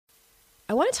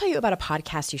I want to tell you about a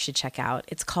podcast you should check out.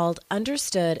 It's called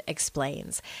Understood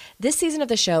Explains. This season of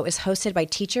the show is hosted by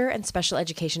teacher and special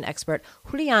education expert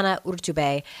Juliana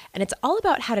Urtubey, and it's all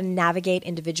about how to navigate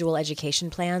individual education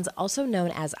plans, also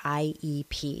known as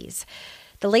IEPs.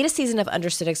 The latest season of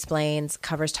Understood Explains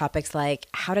covers topics like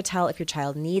how to tell if your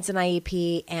child needs an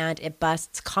IEP, and it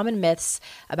busts common myths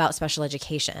about special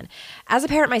education. As a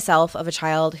parent myself of a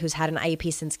child who's had an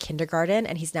IEP since kindergarten,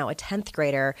 and he's now a 10th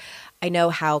grader, I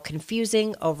know how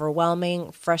confusing,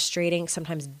 overwhelming, frustrating,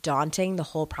 sometimes daunting the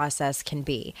whole process can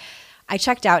be. I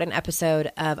checked out an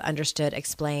episode of Understood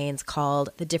Explains called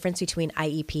The Difference Between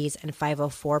IEPs and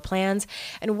 504 Plans.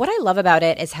 And what I love about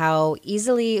it is how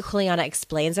easily Juliana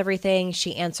explains everything.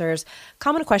 She answers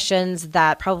common questions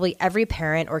that probably every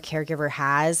parent or caregiver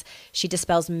has. She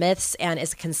dispels myths and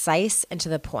is concise and to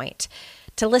the point.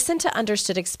 To listen to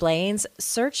Understood Explains,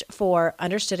 search for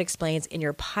Understood Explains in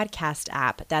your podcast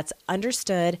app. That's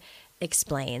Understood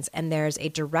Explains. And there's a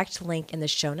direct link in the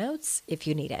show notes if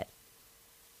you need it.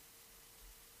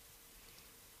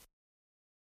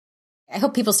 I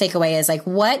hope people's takeaway is like,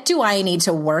 what do I need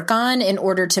to work on in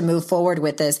order to move forward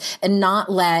with this and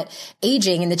not let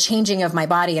aging and the changing of my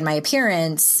body and my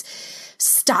appearance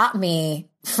stop me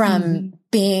from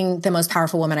being the most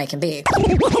powerful woman I can be?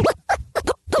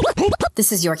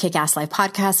 This is your Kick-Ass Life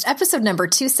podcast, episode number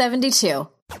 272.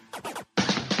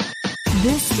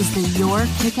 This is the Your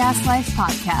Kick-Ass Life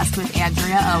podcast with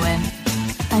Andrea Owen,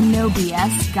 a no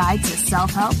BS guide to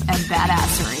self-help and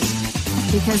badassery.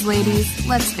 Because ladies,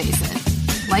 let's face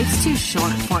it, life's too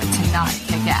short for it to not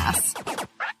kick ass.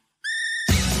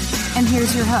 And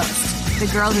here's your host, the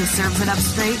girl who serves it up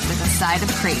straight with a side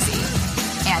of crazy,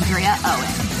 Andrea Owen.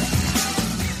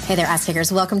 Hey there, ass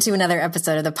kickers. Welcome to another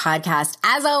episode of the podcast.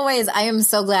 As always, I am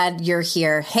so glad you're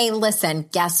here. Hey, listen,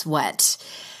 guess what?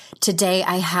 Today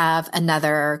I have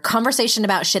another conversation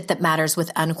about shit that matters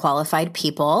with unqualified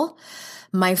people.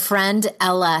 My friend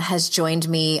Ella has joined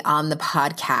me on the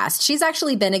podcast. She's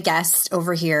actually been a guest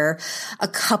over here a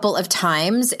couple of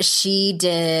times. She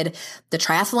did the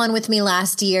triathlon with me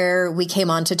last year. We came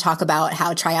on to talk about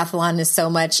how triathlon is so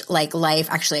much like life.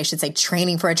 Actually, I should say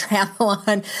training for a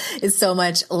triathlon is so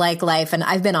much like life. And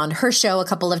I've been on her show a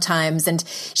couple of times, and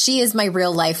she is my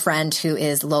real life friend who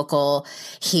is local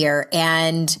here.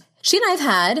 And she and I have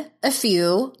had a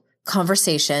few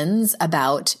conversations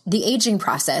about the aging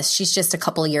process. She's just a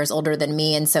couple of years older than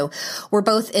me. And so we're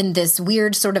both in this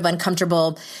weird sort of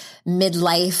uncomfortable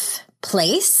midlife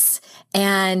place.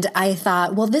 And I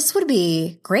thought, well, this would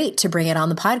be great to bring it on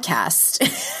the podcast.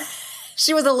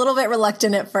 She was a little bit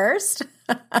reluctant at first,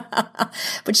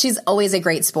 but she's always a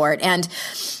great sport. And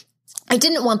I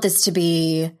didn't want this to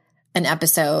be an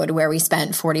episode where we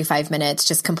spent 45 minutes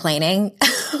just complaining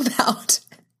about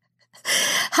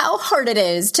how hard it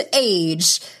is to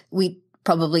age. We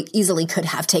probably easily could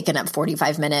have taken up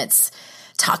 45 minutes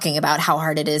talking about how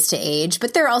hard it is to age,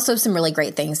 but there are also some really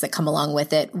great things that come along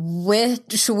with it,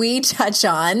 which we touch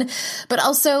on. But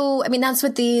also, I mean, that's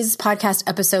what these podcast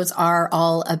episodes are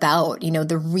all about. You know,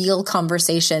 the real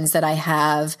conversations that I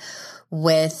have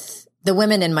with the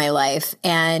women in my life.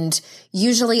 And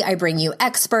usually I bring you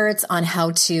experts on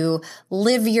how to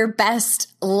live your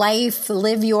best life,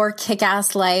 live your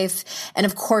kick-ass life. And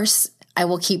of course, I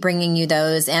will keep bringing you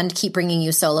those and keep bringing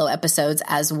you solo episodes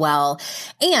as well.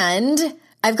 And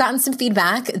I've gotten some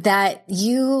feedback that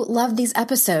you love these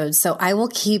episodes, so I will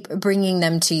keep bringing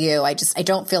them to you. I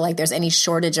don't feel like there's any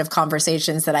shortage of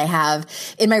conversations that I have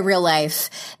in my real life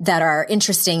that are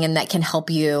interesting and that can help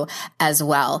you as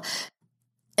well.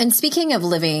 And speaking of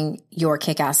living your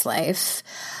kick-ass life,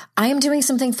 I am doing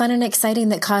something fun and exciting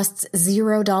that costs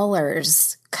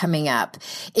 $0 coming up.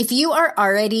 If you are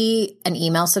already an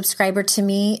email subscriber to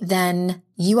me, then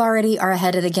you already are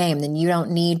ahead of the game. Then you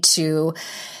don't need to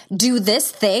do this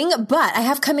thing, but I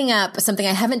have coming up something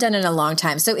I haven't done in a long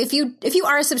time. So if you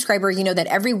are a subscriber, you know that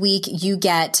every week you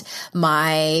get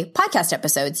my podcast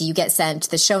episodes, you get sent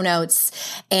the show notes.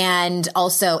 And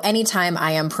also anytime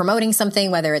I am promoting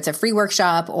something, whether it's a free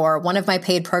workshop or one of my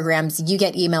paid programs, you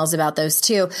get emails about those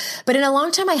too. But in a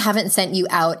long time, I haven't sent you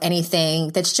out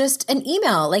anything that's just an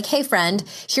email like, hey friend,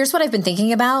 here's what I've been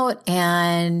thinking about,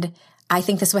 and I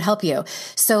think this would help you.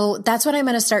 So that's what I'm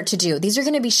going to start to do. These are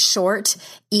going to be short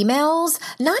emails,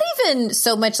 not even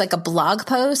so much like a blog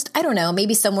post. I don't know,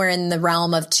 maybe somewhere in the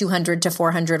realm of 200 to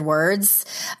 400 words.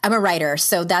 I'm a writer,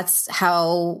 so that's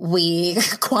how we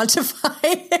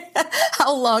quantify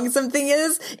how long something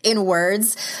is in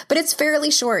words. But it's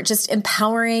fairly short, just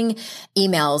empowering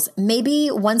emails, maybe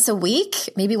once a week,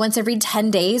 maybe once every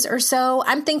 10 days or so.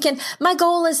 I'm thinking my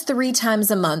goal is 3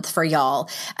 times a month for y'all.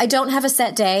 I don't have a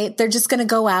set day. They're just going to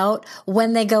go out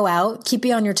when they go out. Keep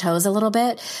you on your toes a little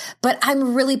bit. But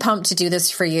I'm really pumped to do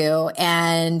this for you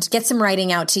and get some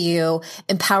writing out to you,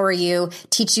 empower you,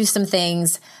 teach you some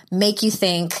things, make you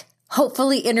think,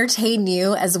 hopefully entertain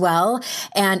you as well.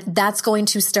 And that's going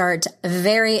to start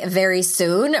very, very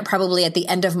soon, probably at the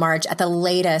end of March, at the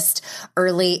latest,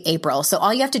 early April. So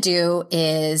all you have to do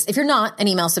is, if you're not an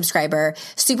email subscriber,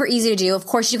 super easy to do. Of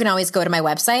course, you can always go to my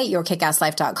website,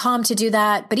 yourkickasslife.com, to do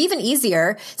that. But even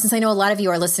easier, since I know a lot of you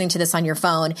are listening to this on your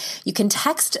phone, you can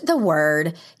text the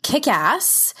word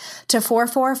kickass to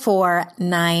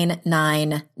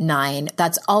 444999.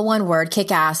 That's all one word,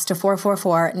 kickass, to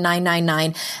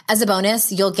 444999. As a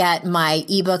bonus, you'll get my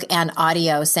ebook and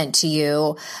audio sent to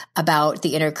you about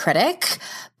the inner critic.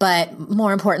 But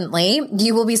more importantly,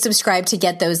 you will be subscribed to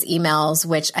get those emails,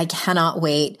 which I cannot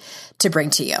wait to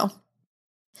bring to you.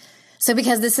 So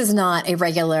because this is not a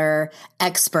regular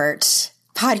expert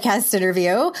podcast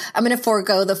interview, I'm going to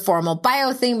forego the formal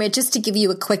bio thing, but just to give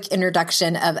you a quick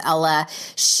introduction of Ella.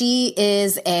 She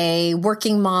is a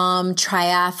working mom,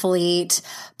 triathlete,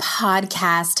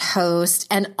 podcast host,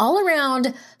 and all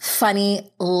around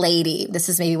funny lady. This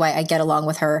is maybe why I get along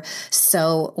with her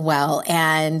so well.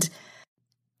 And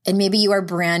maybe you are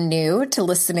brand new to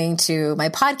listening to my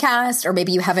podcast, or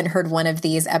maybe you haven't heard one of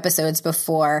these episodes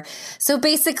before. So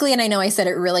basically, and I know I said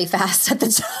it really fast at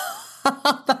the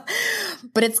top,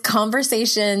 but it's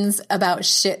conversations about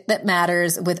shit that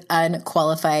matters with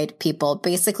unqualified people.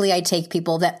 Basically, I take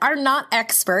people that are not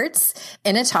experts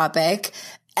in a topic,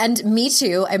 and me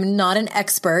too, I'm not an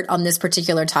expert on this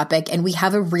particular topic, and we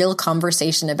have a real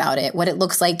conversation about it, what it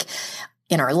looks like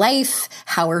in our life,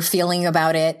 how we're feeling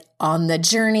about it on the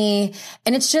journey.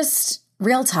 And it's just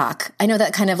real talk. I know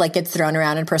that kind of like gets thrown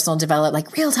around in personal development,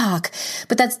 like real talk,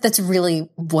 but that's really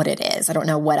what it is. I don't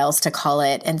know what else to call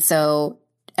it. And so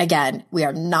again, we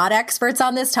are not experts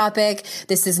on this topic.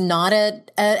 This is not an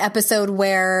episode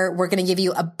where we're going to give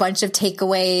you a bunch of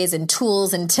takeaways and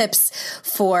tools and tips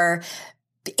for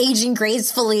aging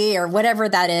gracefully or whatever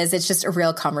that is. It's just a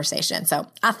real conversation. So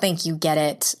I think you get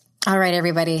it. All right,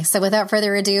 everybody. So without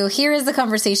further ado, here is the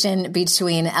conversation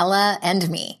between Ella and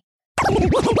me.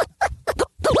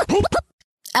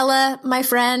 Ella, my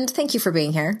friend, thank you for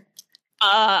being here.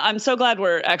 I'm so glad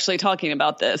we're actually talking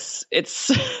about this.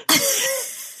 It's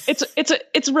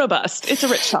robust. It's a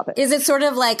rich topic. Is it sort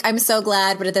of like, I'm so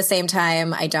glad, but at the same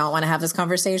time, I don't want to have this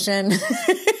conversation?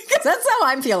 Because that's how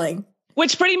I'm feeling.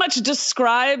 Which pretty much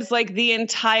describes like the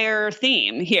entire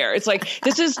theme here. It's like,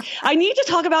 I need to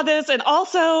talk about this. And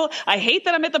also I hate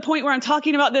that I'm at the point where I'm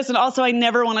talking about this. And also I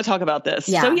never want to talk about this.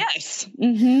 Yeah. So yes.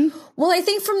 Mm-hmm. Well, I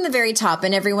think from the very top,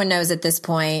 and everyone knows at this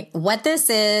point what this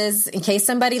is, in case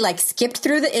somebody like skipped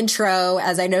through the intro,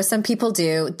 as I know some people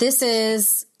do, this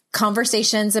is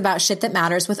Conversations About Shit That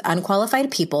Matters with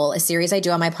Unqualified People, a series I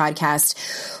do on my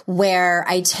podcast where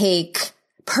I take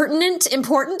pertinent,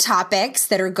 important topics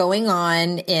that are going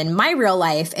on in my real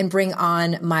life and bring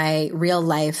on my real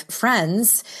life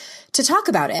friends to talk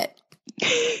about it.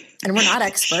 And we're not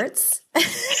experts.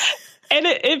 And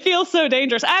it feels so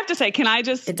dangerous. I have to say, can I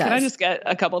just get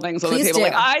a couple things on the table?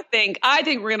 Like, I think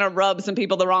we're going to rub some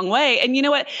people the wrong way. And you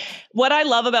know what? What I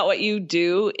love about what you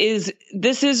do is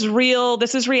this is real.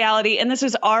 This is reality. And this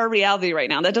is our reality right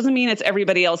now. That doesn't mean it's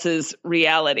everybody else's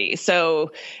reality.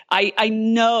 So I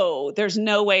know there's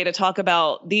no way to talk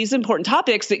about these important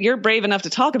topics that you're brave enough to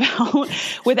talk about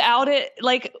without it.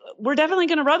 Like, we're definitely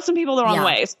going to rub some people the wrong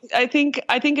way. So I think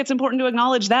it's important to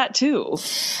acknowledge that too.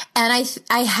 And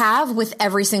I have with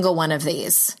every single one of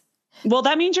these. Well,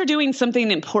 that means you're doing something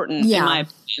important, in my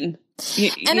opinion.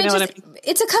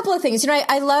 It's a couple of things. You know,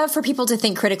 I love for people to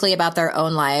think critically about their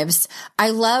own lives. I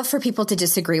love for people to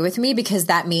disagree with me because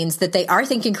that means that they are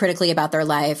thinking critically about their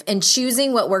life and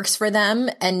choosing what works for them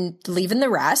and leaving the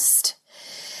rest.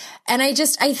 And I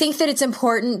think that it's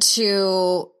important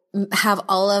to have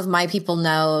all of my people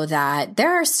know that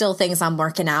there are still things I'm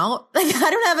working out. Like, I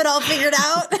don't have it all figured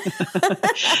out.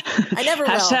 I never will.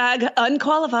 Hashtag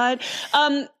unqualified.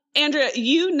 Andrea,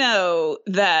 you know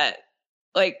that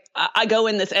like I go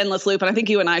in this endless loop, and I think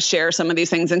you and I share some of these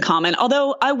things in common,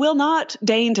 although I will not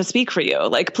deign to speak for you.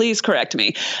 Like, please correct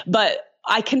me. But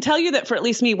I can tell you that for at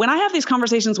least me, when I have these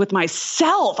conversations with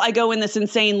myself, I go in this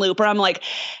insane loop where I'm like,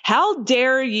 how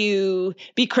dare you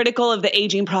be critical of the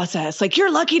aging process? Like,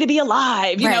 you're lucky to be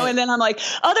alive, you know? And then I'm like,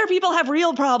 other people have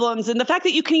real problems. And the fact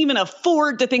that you can even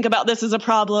afford to think about this as a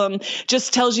problem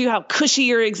just tells you how cushy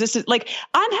your existence. Like,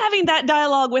 I'm having that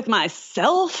dialogue with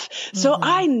myself. So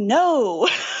I know,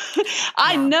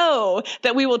 I know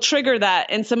that we will trigger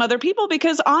that in some other people,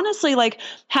 because honestly, like,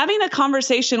 having a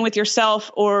conversation with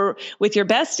yourself or with your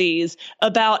besties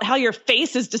about how your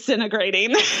face is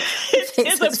disintegrating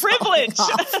is a privilege.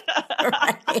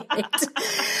 Right.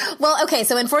 Well, okay.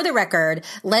 So, and for the record,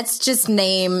 let's just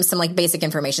name some like basic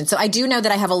information. So I do know that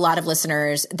I have a lot of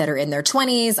listeners that are in their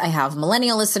 20s. I have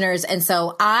millennial listeners. And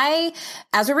so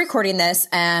as we're recording this,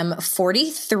 am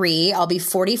 43. I'll be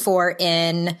 44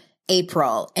 in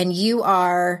April. And you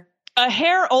are a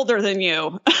hair older than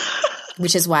you.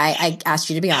 Which is why I asked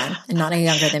you to be on and not any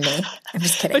younger than me. I'm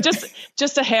just kidding. But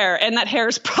just a hair. And that hair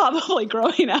is probably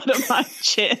growing out of my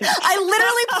chin. I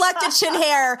literally plucked a chin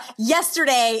hair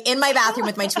yesterday in my bathroom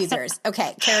with my tweezers.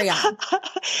 Okay, carry on.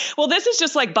 Well, this is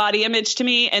just like body image to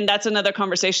me. And that's another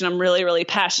conversation I'm really, really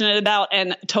passionate about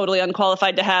and totally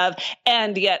unqualified to have,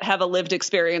 and yet have a lived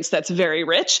experience that's very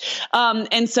rich.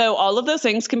 And so all of those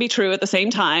things can be true at the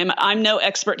same time. I'm no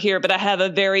expert here, but I have a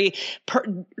very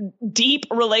deep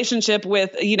relationship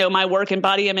with, you know, my work in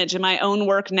body image and my own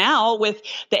work now with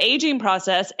the aging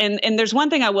process. And there's one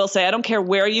thing I will say, I don't care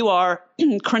where you are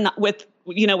with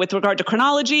regard to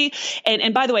chronology.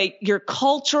 And by the way, your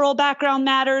cultural background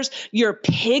matters. Your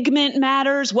pigment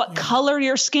matters. What color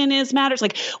your skin is matters.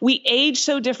 Like, we age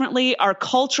so differently. Our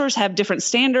cultures have different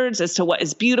standards as to what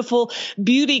is beautiful.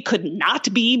 Beauty could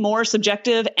not be more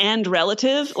subjective and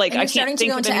relative. Like, and you're starting to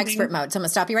go into expert mode. So I'm gonna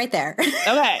stop you right there.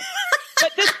 Okay.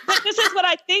 But this is what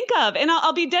I think of. And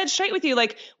I'll be dead straight with you.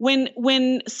 Like,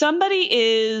 when somebody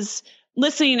is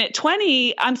listening at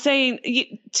 20, I'm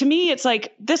saying, to me, it's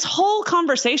like this whole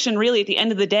conversation really at the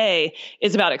end of the day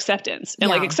is about acceptance.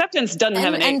 And like, acceptance doesn't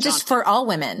have an age. And just for all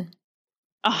women.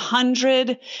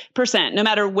 100%, no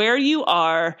matter where you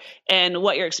are and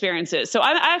what your experience is. So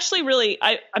I actually really,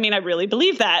 I really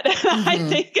believe that.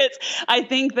 I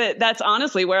think that that's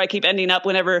honestly where I keep ending up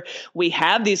whenever we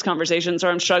have these conversations, or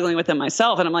I'm struggling with them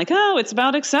myself. And I'm like, oh, it's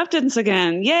about acceptance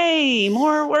again. Yay.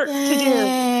 More work to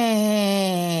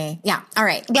do. Yeah. All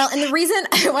right. Well, and the reason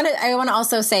I want to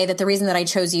also say that the reason that I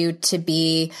chose you to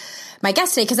be my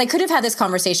guest today, because I could have had this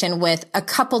conversation with a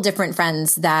couple different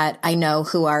friends that I know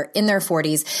who are in their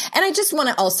 40s. And I just want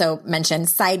to also mention,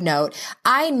 side note,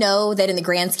 I know that in the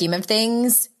grand scheme of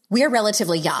things, we are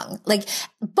relatively young. Like,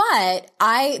 but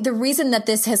the reason that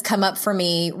this has come up for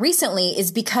me recently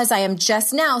is because I am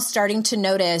just now starting to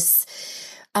notice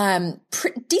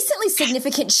decently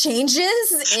significant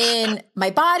changes in my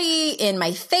body, in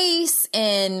my face,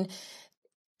 in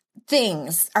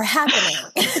things are happening.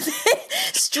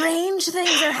 Strange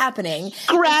things are happening.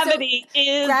 Gravity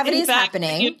is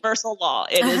happening. The universal law.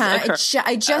 It is occurring.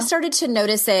 I just started to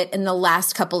notice it in the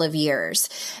last couple of years.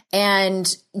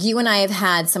 And you and I have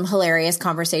had some hilarious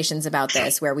conversations about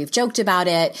this where we've joked about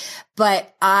it.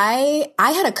 But I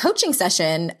had a coaching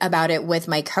session about it with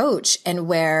my coach, and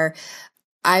where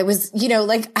I was,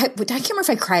 like, I can't remember if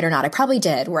I cried or not. I probably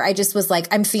did, where I just was like,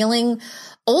 I'm feeling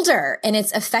older, and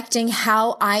it's affecting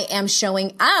how I am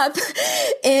showing up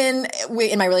in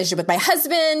my relationship with my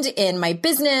husband, in my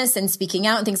business, and speaking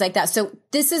out and things like that. So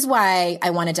this is why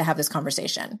I wanted to have this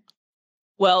conversation.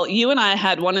 Well, you and I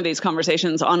had one of these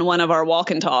conversations on one of our walk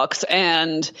and talks.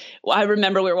 And I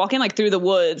remember we were walking like through the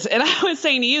woods, and I was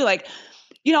saying to you, like,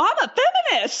 I'm a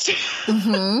feminist.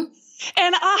 Mm-hmm.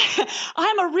 And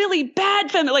I'm a really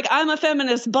bad feminist. Like, I'm a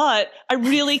feminist, but I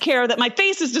really care that my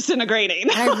face is disintegrating.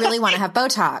 And I really want to have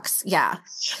Botox. Yeah.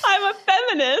 I'm a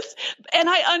feminist, and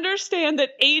I understand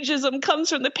that ageism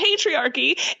comes from the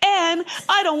patriarchy, and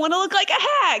I don't want to look like a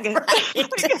hag. Right.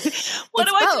 What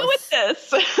do I do with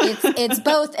this? It's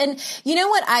both. And you know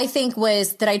what I think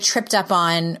was that I tripped up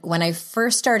on when I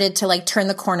first started to like turn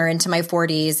the corner into my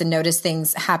 40s and notice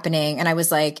things happening. And I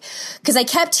was like, because I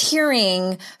kept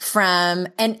hearing from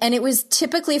and it was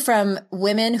typically from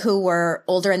women who were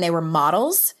older and they were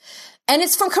models. And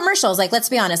it's from commercials, like, let's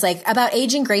be honest, like about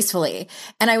aging gracefully.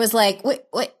 And I was like, wait,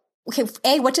 okay,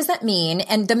 A, what does that mean?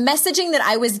 And the messaging that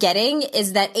I was getting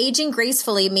is that aging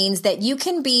gracefully means that you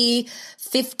can be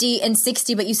 50 and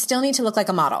 60, but you still need to look like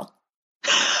a model.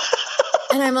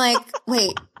 And I'm like,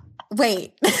 wait,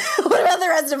 what about the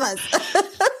rest of us?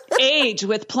 Age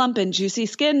with plump and juicy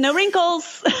skin, no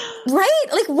wrinkles. Right?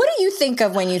 Like, what do you think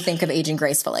of when you think of aging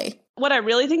gracefully? what I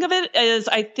really think of it is,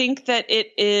 I think that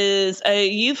it is a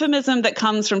euphemism that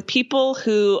comes from people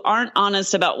who aren't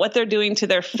honest about what they're doing to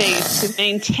their face to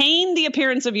maintain the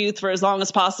appearance of youth for as long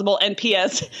as possible. And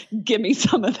P.S., give me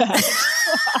some of that.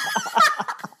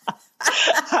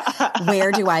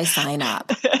 Where do I sign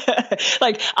up?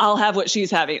 Like, I'll have what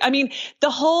she's having. I mean, the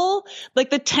whole, like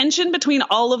the tension between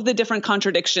all of the different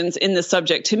contradictions in this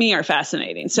subject to me are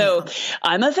fascinating. So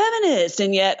I'm a feminist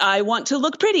and yet I want to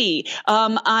look pretty.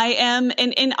 I am,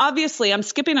 and obviously I'm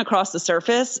skipping across the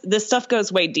surface. This stuff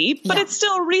goes way deep, but it's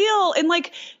still real. And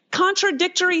like,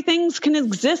 contradictory things can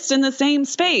exist in the same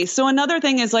space. So another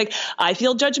thing is like, I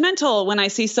feel judgmental when I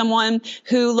see someone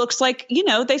who looks like, you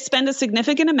know, they spend a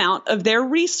significant amount of their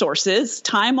resources,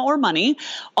 time or money,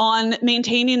 on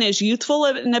maintaining as youthful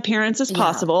an appearance as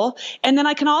possible. And then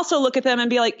I can also look at them and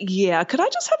be like, yeah, could I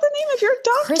just have the name of your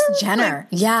doctor? Kris Jenner.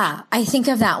 Yeah. I think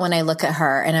of that when I look at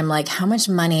her and I'm like, how much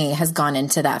money has gone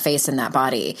into that face and that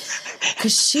body?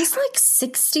 Because she's like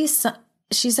 60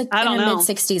 She's like in her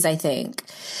mid-60s, I think.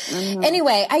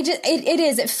 Anyway,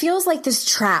 it feels like this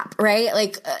trap, right?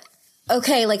 Like,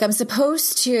 okay, like I'm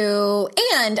supposed to,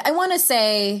 and I want to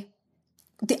say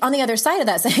on the other side of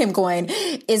that same coin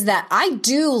is that I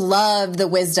do love the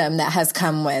wisdom that has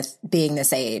come with being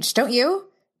this age. Don't you?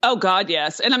 Oh God,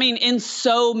 yes. And I mean, in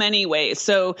so many ways.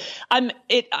 So I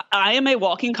am a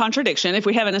walking contradiction, if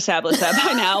we haven't established that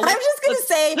by now. I'm just going to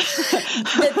say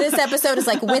that this episode is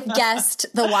like with guest,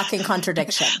 the walking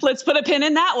contradiction. Let's put a pin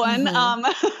in that one.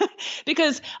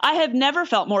 Because I have never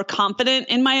felt more confident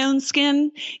in my own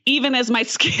skin, even as my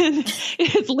skin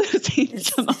is losing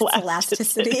some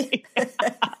elasticity.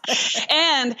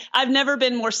 And I've never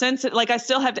been more sensitive. Like I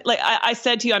still have, like I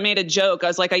said to you, I made a joke. I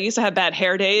was like, I used to have bad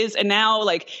hair days and now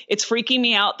like, it's freaking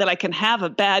me out that I can have a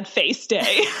bad face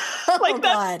day. Like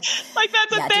that's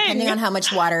a thing. Depending on how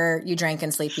much water you drank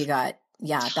and sleep you got.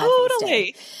 Yeah.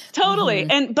 Totally.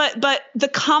 And, but the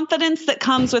confidence that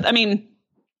comes with, I mean,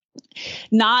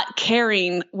 not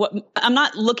caring I'm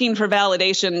not looking for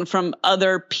validation from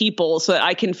other people so that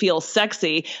I can feel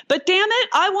sexy, but damn it,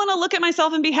 I want to look at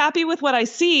myself and be happy with what I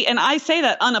see. And I say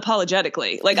that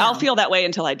unapologetically, like I'll feel that way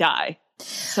until I die.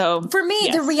 So for me,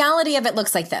 the reality of it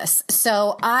looks like this.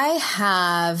 So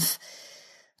I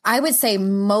would say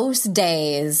most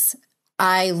days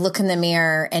I look in the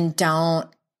mirror and don't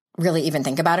really even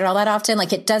think about it all that often.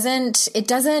 Like it doesn't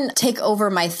take over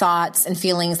my thoughts and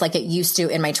feelings like it used to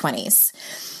in my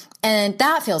 20s. And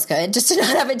that feels good just to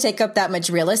not have it take up that much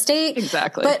real estate.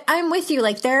 Exactly. But I'm with you.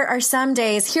 Like there are some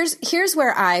days, here's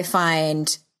where I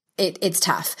find it's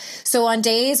tough. So on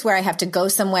days where I have to go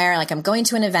somewhere, like I'm going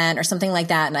to an event or something like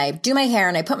that, and I do my hair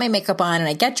and I put my makeup on and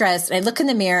I get dressed and I look in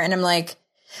the mirror and I'm like,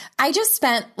 I just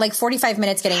spent like 45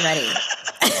 minutes getting ready.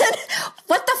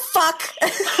 What the fuck?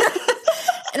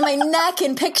 And my neck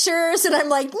in pictures. And I'm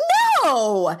like,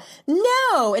 no.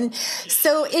 And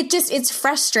so it's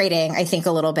frustrating, I think,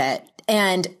 a little bit.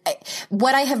 And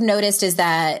what I have noticed is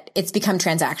that it's become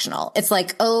transactional. It's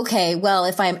like, okay, well,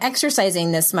 if I'm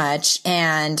exercising this much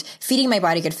and feeding my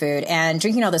body good food and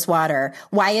drinking all this water,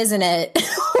 why isn't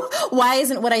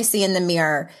what I see in the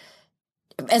mirror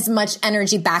as much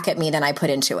energy back at me than I put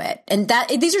into it? And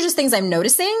these are just things I'm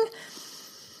noticing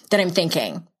that I'm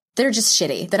thinking that are just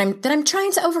shitty, that I'm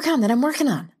trying to overcome, that I'm working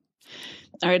on.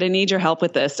 All right, I need your help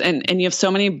with this. And you have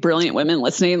so many brilliant women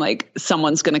listening, like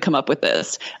someone's going to come up with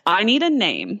this. I need a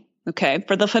name, okay,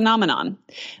 for the phenomenon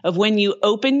of when you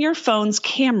open your phone's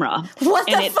camera. What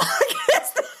the fuck is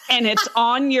that? And it's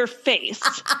on your face.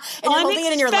 And you're holding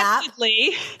it in your lap?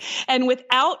 And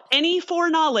without any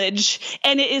foreknowledge,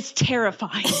 and it is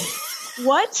terrifying.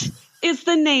 What is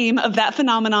the name of that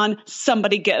phenomenon?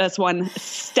 Somebody get us one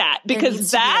stat,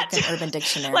 because that like an Urban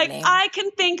Dictionary like name. I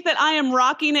can think that I am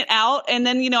rocking it out, and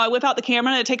then I whip out the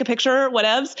camera and I take a picture,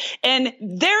 whatevs, and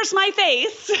there's my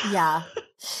face. Yeah.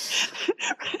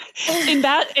 in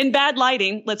bad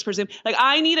lighting, let's presume. Like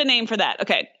I need a name for that.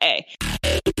 Okay, A.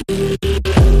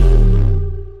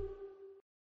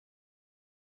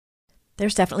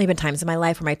 There's definitely been times in my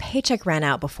life where my paycheck ran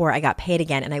out before I got paid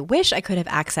again, and I wish I could have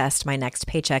accessed my next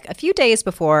paycheck a few days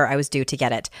before I was due to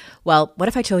get it. Well, what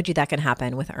if I told you that can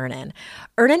happen with Earnin?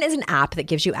 Earnin is an app that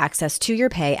gives you access to your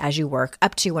pay as you work,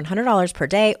 up to $100 per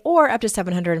day or up to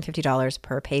 $750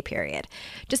 per pay period.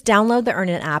 Just download the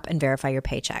Earnin app and verify your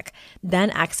paycheck. Then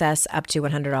access up to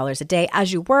 $100 a day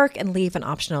as you work and leave an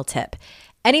optional tip.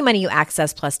 Any money you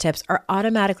access plus tips are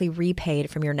automatically repaid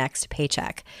from your next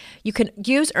paycheck. You can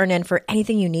use Earnin for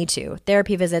anything you need to,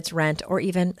 therapy visits, rent, or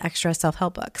even extra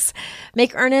self-help books.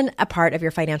 Make Earnin a part of your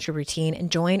financial routine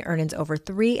and join Earnin's over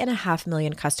 3.5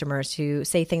 million customers who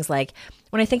say things like,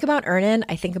 when I think about Earnin,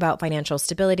 I think about financial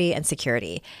stability and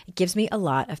security. It gives me a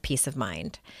lot of peace of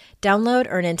mind. Download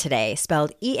Earnin today,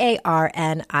 spelled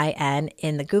EARNIN,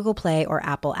 in the Google Play or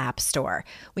Apple App Store.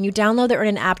 When you download the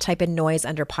Earnin app, type in Noise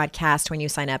under podcast when you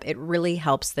sign up. It really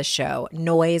helps the show.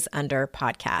 Noise under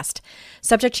podcast.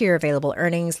 Subject to your available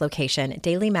earnings, location,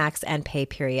 daily max, and pay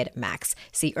period max.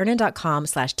 See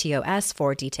earnin.com/TOS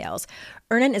for details.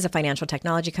 Earnin is a financial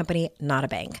technology company, not a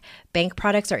bank. Bank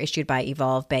products are issued by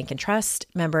Evolve Bank and Trust,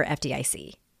 member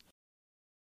FDIC.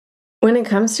 When it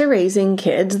comes to raising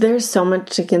kids, there's so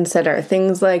much to consider.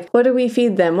 Things like, what do we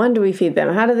feed them? When do we feed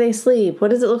them? How do they sleep?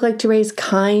 What does it look like to raise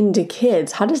kind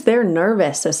kids? How does their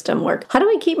nervous system work? How do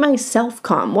I keep myself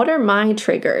calm? What are my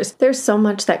triggers? There's so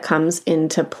much that comes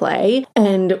into play,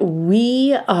 and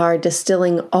we are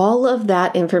distilling all of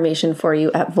that information for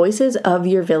you at Voices of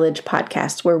Your Village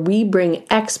podcast, where we bring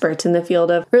experts in the field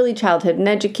of early childhood and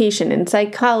education and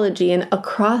psychology and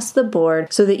across the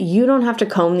board so that you don't have to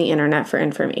comb the internet for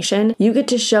information. You get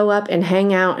to show up and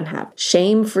hang out and have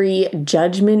shame-free,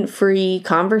 judgment-free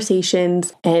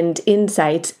conversations and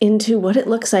insights into what it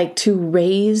looks like to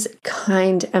raise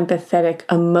kind, empathetic,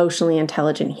 emotionally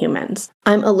intelligent humans.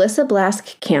 I'm Alyssa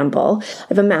Blask Campbell. I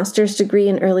have a master's degree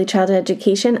in early childhood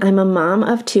education. I'm a mom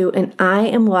of 2, and I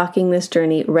am walking this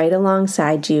journey right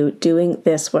alongside you doing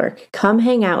this work. Come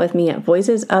hang out with me at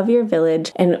Voices of Your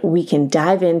Village, and we can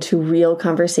dive into real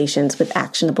conversations with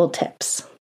actionable tips.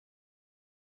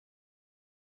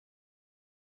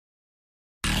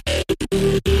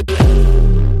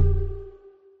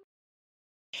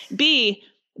 B,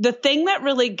 the thing that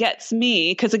really gets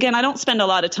me, because again, I don't spend a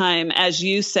lot of time, as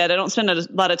you said, I don't spend a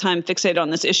lot of time fixated on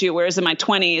this issue. Whereas in my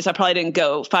 20s, I probably didn't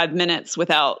go 5 minutes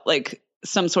without like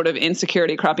some sort of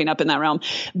insecurity cropping up in that realm.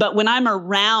 But when I'm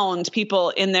around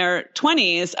people in their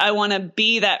 20s, I want to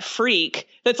be that freak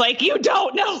that's like, you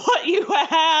don't know what you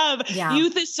have. Yeah.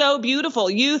 Youth is so beautiful.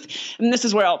 Youth, and this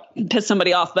is where I'll piss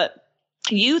somebody off, but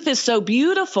youth is so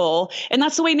beautiful, and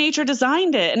that's the way nature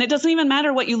designed it. And it doesn't even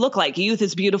matter what you look like. Youth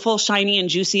is beautiful, shiny and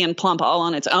juicy and plump all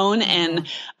on its own. And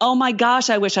oh my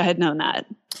gosh, I wish I had known that.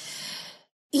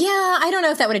 Yeah, I don't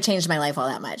know if that would have changed my life all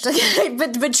that much,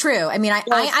 but true. I mean,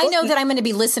 I know that I'm going to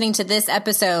be listening to this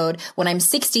episode when I'm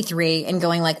 63 and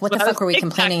going like, what the fuck were we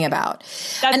complaining about?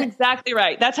 That's exactly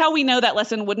right. That's how we know that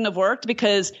lesson wouldn't have worked,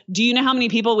 because do you know how many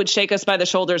people would shake us by the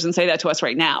shoulders and say that to us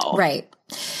right now? Right.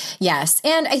 Yes.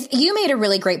 And you made a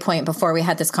really great point before we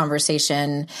had this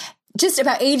conversation just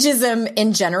about ageism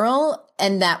in general,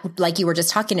 and that, like you were just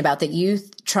talking about, that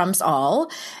youth trumps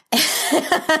all.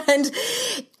 And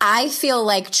I feel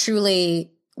like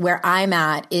truly where I'm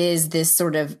at is this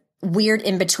sort of weird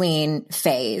in-between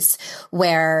phase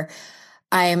where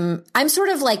I'm sort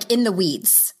of like in the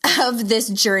weeds of this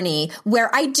journey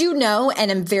where I do know and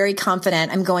am very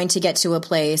confident I'm going to get to a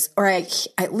place, or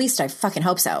at least I fucking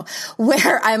hope so,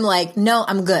 where I'm like, no,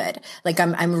 I'm good. Like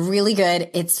I'm really good.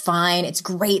 It's fine. It's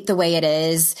great the way it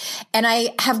is. And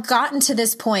I have gotten to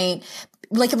this point.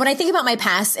 Like when I think about my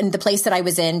past and the place that I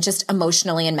was in, just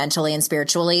emotionally and mentally and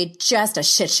spiritually, just a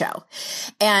shit show.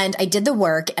 And I did the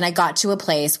work and I got to a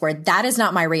place where that is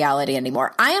not my reality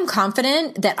anymore. I am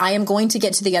confident that I am going to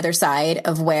get to the other side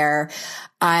of where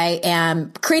I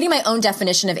am creating my own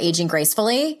definition of aging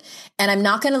gracefully. And I'm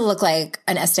not going to look like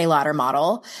an Estee Lauder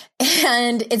model,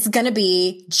 and it's going to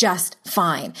be just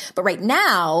fine. But right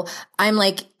now I'm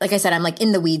like I said, I'm like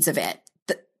in the weeds of it.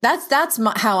 That's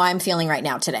how I'm feeling right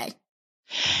now today.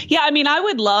 Yeah. I mean, I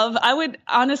would love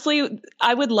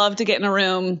to get in a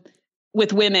room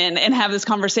with women and have this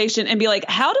conversation and be like,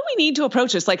 how do we need to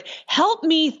approach this? Like, help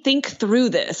me think through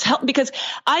this. Because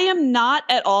I am not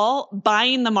at all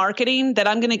buying the marketing that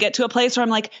I'm going to get to a place where I'm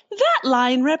like, that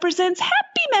line represents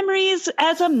happy memories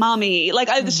as a mommy. Like,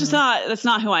 it's just that's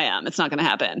not who I am. It's not going to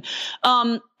happen.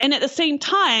 And at the same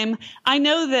time, I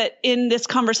know that in this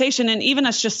conversation, and even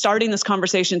us just starting this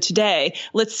conversation today,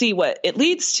 let's see what it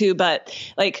leads to. But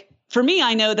like, for me,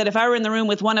 I know that if I were in the room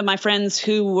with one of my friends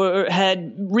who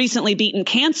had recently beaten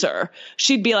cancer,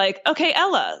 she'd be like, okay,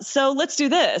 Ella, so let's do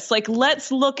this. Like,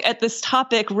 let's look at this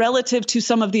topic relative to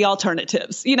some of the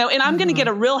alternatives, and I'm going to get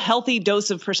a real healthy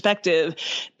dose of perspective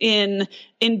in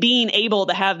being able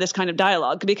to have this kind of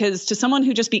dialogue, because to someone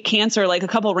who just beat cancer, like a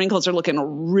couple of wrinkles are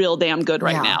looking real damn good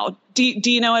right now. Do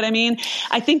you know what I mean?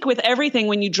 I think with everything,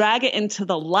 when you drag it into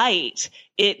the light,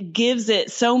 it gives it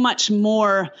so much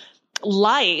more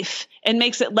life and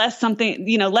makes it less something,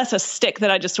 less a stick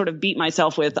that I just sort of beat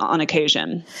myself with on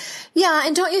occasion. Yeah.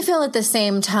 And don't you feel at the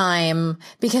same time,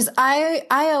 because I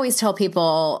always tell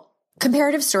people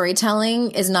comparative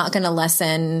storytelling is not going to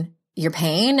lessen your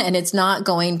pain, and it's not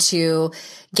going to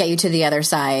get you to the other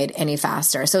side any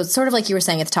faster. So it's sort of like you were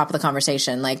saying at the top of the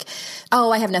conversation, like, oh,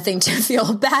 I have nothing to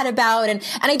feel bad about. And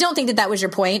I don't think that was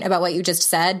your point about what you just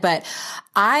said, but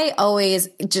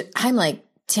I'm like,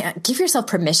 give yourself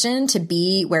permission to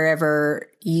be wherever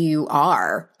you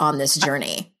are on this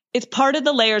journey. It's part of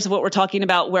the layers of what we're talking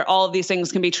about, where all of these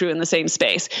things can be true in the same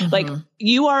space. Like,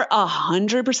 you are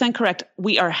 100% correct.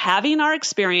 We are having our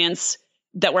experience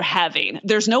that we're having.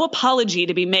 There's no apology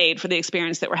to be made for the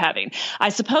experience that we're having. I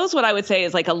suppose what I would say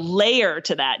is like a layer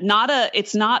to that.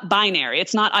 It's not binary.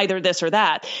 It's not either this or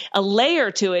that. A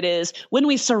layer to it is when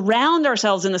we surround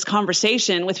ourselves in this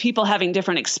conversation with people having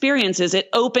different experiences, it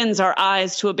opens our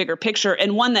eyes to a bigger picture,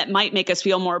 and one that might make us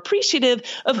feel more appreciative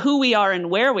of who we are and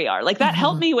where we are. Like, that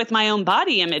helped me with my own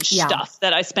body image stuff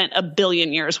that I spent a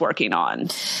billion years working on.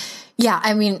 Yeah.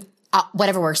 I mean,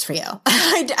 whatever works for you.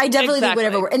 I definitely think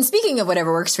whatever works. And speaking of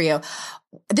whatever works for you,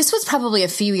 this was probably a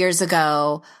few years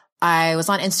ago. I was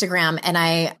on Instagram and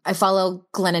I follow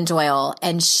Glennon Doyle,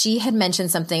 and she had mentioned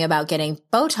something about getting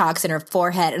Botox in her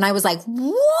forehead. And I was like,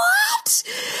 what?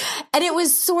 And it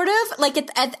was sort of like,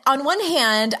 on one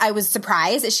hand, I was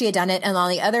surprised that she had done it. And on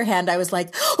the other hand, I was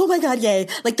like, oh my God, yay.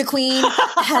 Like, the queen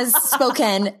has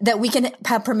spoken that we can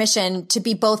have permission to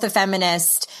be both a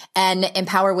feminist and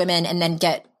empower women and then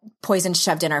get poison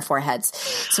shoved in our foreheads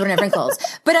so we don't have wrinkles.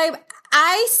 But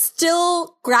I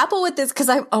still grapple with this because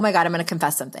oh my God, I'm going to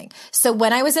confess something. So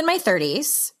when I was in my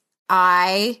 30s,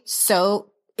 I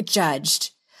so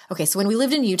judged. Okay. So when we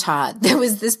lived in Utah, there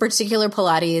was this particular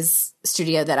Pilates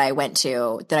studio that I went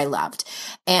to that I loved,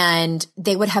 and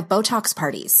they would have Botox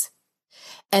parties,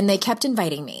 and they kept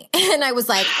inviting me. And I was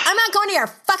like, I'm not going to your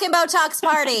fucking Botox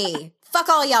party. Fuck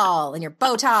all y'all and your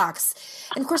Botox.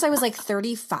 And of course I was like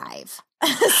 35. So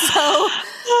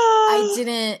I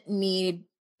didn't need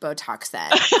Botox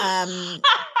then.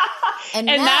 And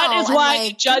that is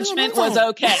why judgment was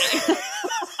okay.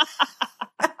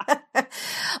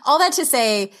 All that to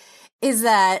say is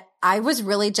that I was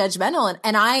really judgmental.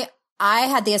 And I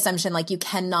had the assumption, like, you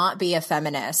cannot be a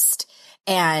feminist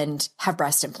and have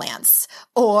breast implants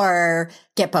or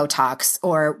get Botox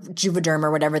or Juvederm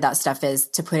or whatever that stuff is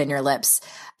to put in your lips.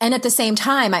 And at the same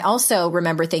time, I also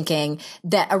remember thinking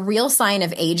that a real sign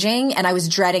of aging, and I was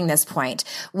dreading this point,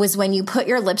 was when you put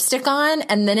your lipstick on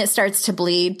and then it starts to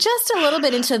bleed just a little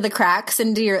bit into the cracks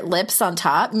into your lips on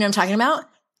top. You know what I'm talking about?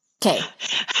 Okay.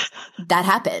 That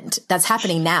happened. That's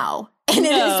happening now. And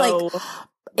it is like,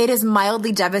 it is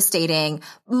mildly devastating,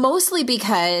 mostly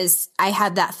because I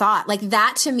had that thought. Like,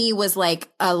 that to me was like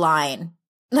a line,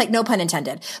 like, no pun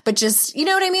intended, but just, you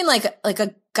know what I mean? Like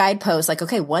a guidepost, like,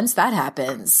 okay, once that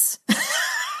happens.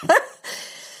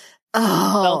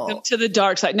 Oh, welcome to the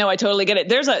dark side. No, I totally get it.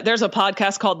 There's a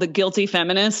podcast called The Guilty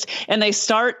Feminist, and they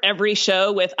start every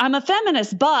show with, I'm a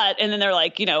feminist, but, and then they're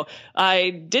like,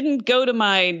 I didn't go to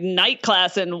my night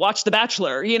class and watch The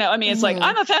Bachelor. It's like,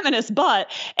 I'm a feminist,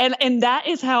 but, and that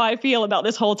is how I feel about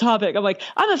this whole topic. I'm like,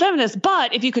 I'm a feminist,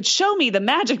 but if you could show me the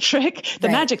magic trick, the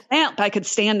magic lamp I could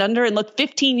stand under and look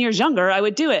 15 years younger, I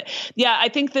would do it. Yeah. I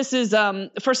think this is,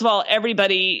 first of all,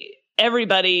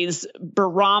 everybody's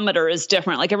barometer is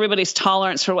different. Like, everybody's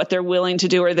tolerance for what they're willing to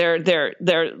do, or they're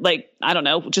like, I don't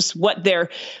know, just what they're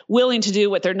willing to do,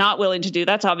 what they're not willing to do.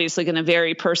 That's obviously going to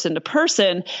vary person to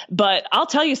person. But I'll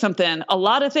tell you something, a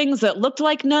lot of things that looked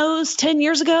like no's 10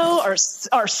 years ago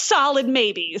are solid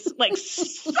maybes, like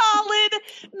solid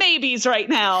maybes right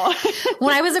now.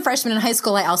 When I was a freshman in high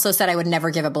school, I also said I would never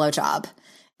give a blowjob.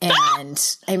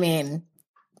 And I mean,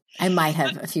 I might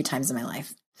have a few times in my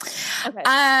life. Okay.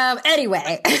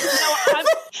 Anyway,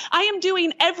 I am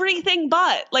doing everything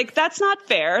but, like, that's not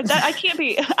fair. That I can't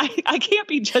be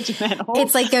judgmental.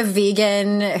 It's like a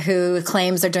vegan who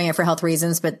claims they're doing it for health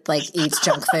reasons, but like eats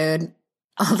junk food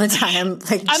all the time.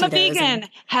 Like, I'm a vegan.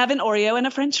 Have an Oreo and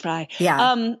a French fry.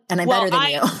 Yeah, and I'm better than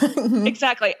you.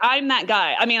 Exactly. I'm that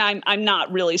guy. I mean, I'm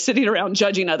not really sitting around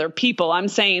judging other people. I'm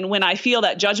saying when I feel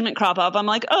that judgment crop up, I'm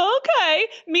like, oh, okay.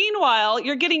 Meanwhile,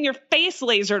 you're getting your face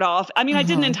lasered off. I mean, I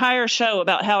did an entire show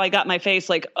about how I got my face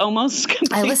like almost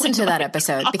completely. I listened to that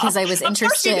episode because I was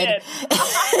interested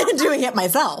in doing it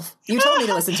myself. You told me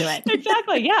to listen to it.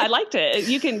 Exactly. Yeah, I liked it.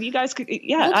 You guys could.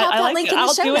 Yeah, I like it.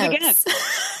 I'll do it again.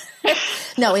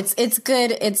 No, it's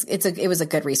good. It was a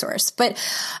good resource, but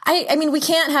I mean, we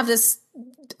can't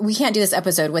do this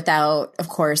episode without, of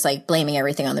course, like, blaming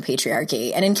everything on the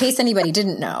patriarchy. And in case anybody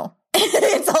didn't know,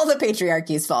 it's all the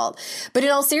patriarchy's fault. But in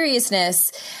all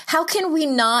seriousness, how can we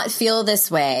not feel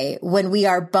this way when we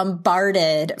are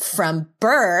bombarded from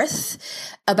birth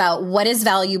about what is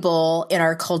valuable in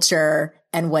our culture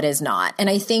and what is not? And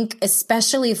I think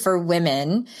especially for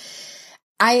women,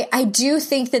 I do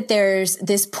think that there's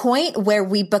this point where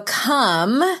we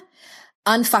become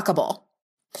unfuckable.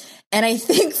 And I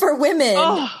think for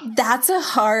women, that's a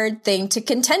hard thing to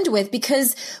contend with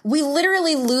because we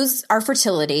literally lose our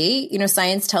fertility. You know,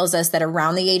 science tells us that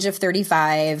around the age of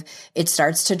 35, it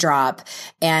starts to drop.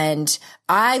 And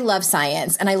I love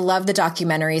science and I love the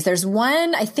documentaries. There's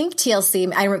one, I think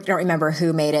TLC, I don't remember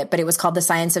who made it, but it was called The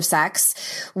Science of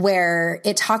Sex, where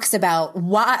it talks about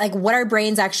what our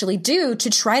brains actually do to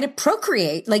try to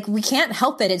procreate. Like we can't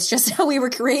help it. It's just how we were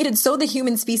created. So the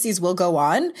human species will go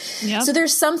on. Yep. So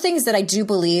there's some things that I do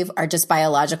believe are just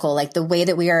biological, like the way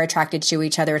that we are attracted to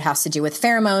each other. It has to do with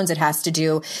pheromones. It has to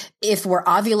do if we're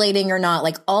ovulating or not,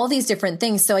 like all these different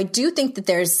things. So I do think that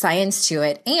there's science to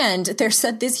it. And there's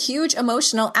this huge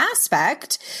emotional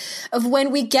aspect of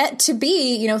when we get to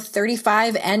be,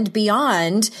 35 and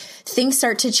beyond, things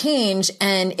start to change.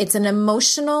 And it's an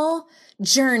emotional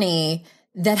journey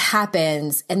that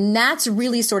happens. And that's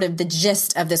really sort of the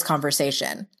gist of this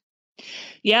conversation.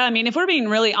 Yeah. I mean, if we're being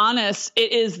really honest,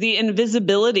 it is the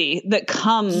invisibility that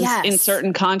comes in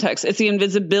certain contexts. It's the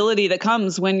invisibility that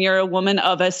comes when you're a woman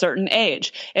of a certain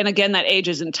age. And again, that age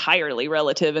is entirely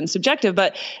relative and subjective,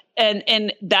 but,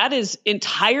 and that is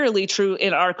entirely true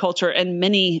in our culture and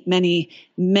many, many,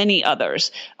 many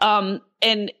others.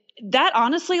 And that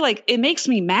honestly, like, it makes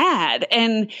me mad.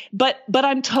 But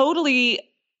I'm totally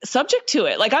subject to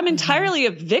it. Like I'm entirely a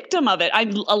victim of it. I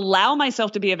allow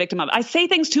myself to be a victim of it. I say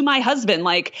things to my husband,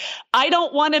 like, I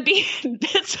don't want to be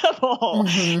invisible.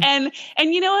 And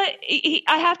you know what?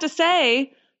 I have to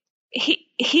say,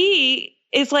 he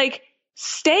is like,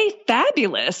 stay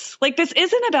fabulous. Like this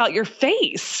isn't about your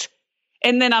face.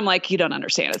 And then I'm like, you don't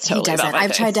understand. It's totally about my face.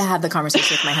 I've tried to have the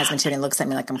conversation with my husband too, and he looks at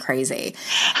me like I'm crazy.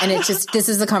 And it's just, this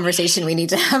is the conversation we need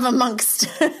to have amongst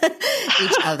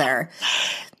each other.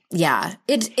 Yeah,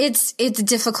 it's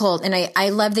difficult. And I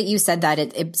love that you said that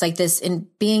it's like this in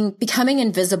becoming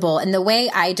invisible. And the way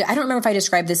I don't remember if I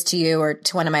described this to you or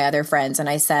to one of my other friends. And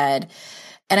I said,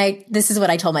 this is what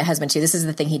I told my husband too. This is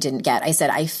the thing he didn't get. I said,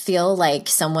 I feel like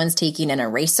someone's taking an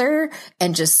eraser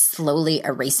and just slowly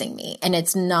erasing me. And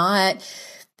it's not,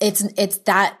 it's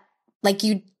that like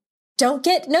you don't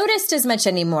get noticed as much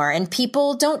anymore. And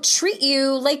people don't treat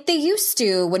you like they used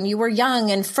to when you were young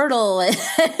and fertile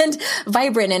and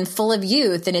vibrant and full of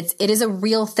youth. And it is a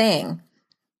real thing.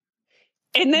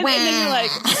 And then you're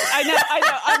like, I know,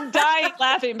 I'm dying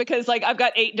laughing because like I've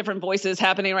got 8 different voices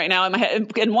happening right now in my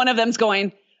head. And one of them's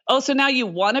going, oh, so now you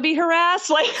want to be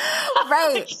harassed? Like,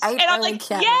 right. And I'm like,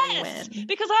 yes,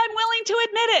 because I'm willing to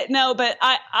admit it. No, but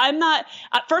I'm not,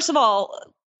 first of all,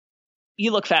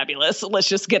 you look fabulous. Let's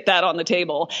just get that on the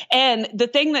table. And the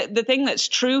thing that's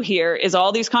true here is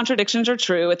all these contradictions are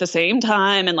true at the same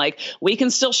time. And like, we can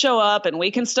still show up and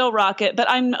we can still rock it, but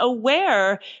I'm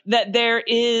aware that there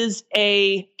is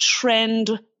a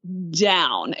trend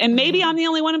down and maybe I'm the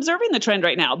only one observing the trend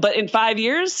right now, but in 5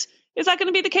 years, is that going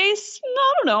to be the case? No,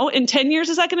 I don't know. In 10 years,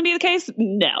 is that going to be the case?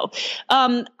 No.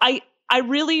 I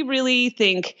really, really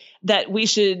think that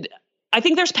I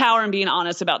think there's power in being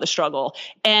honest about the struggle.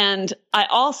 And I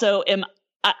also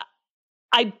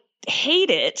I hate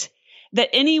it that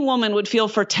any woman would feel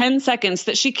for 10 seconds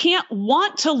that she can't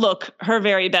want to look her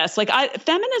very best. Like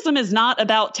feminism is not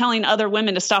about telling other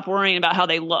women to stop worrying about how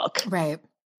they look. Right.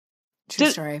 True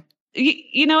story.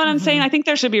 You know what I'm saying? I think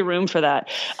there should be room for that.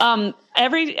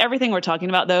 Everything we're talking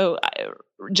about though,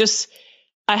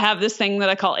 I have this thing that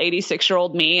I call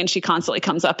 86-year-old me, and she constantly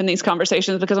comes up in these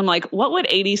conversations because I'm like, what would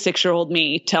 86-year-old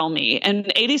me tell me? And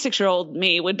 86-year-old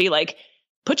me would be like,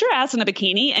 put your ass in a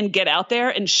bikini and get out there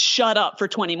and shut up for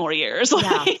 20 more years.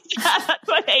 Yeah. That's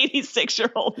what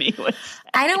 86-year-old me would say.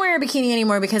 I don't wear a bikini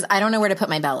anymore because I don't know where to put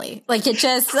my belly. Like it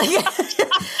just like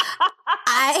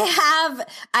I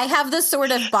have the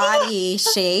sort of body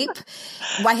shape.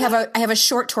 I have a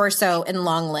short torso and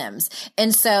long limbs.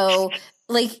 And so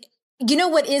like, you know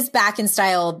what is back in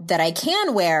style that I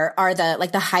can wear are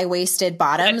the high-waisted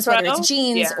bottoms, whether it's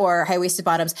jeans or high-waisted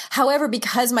bottoms. However,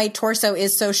 because my torso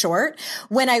is so short,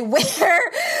 when I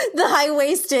wear the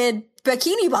high-waisted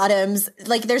bikini bottoms,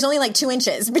 like there's only like 2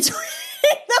 inches between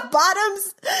the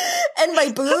bottoms and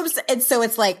my boobs. And so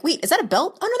it's like, wait, is that a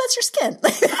belt? Oh no, that's your skin.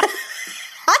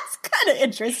 That's kind of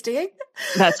interesting.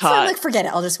 That's hot. So I'm like, forget it.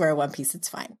 I'll just wear a one piece. It's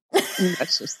fine.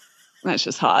 That's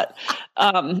just hot.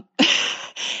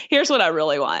 Here's what I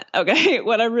really want. Okay.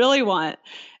 What I really want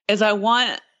is I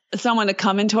want someone to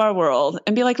come into our world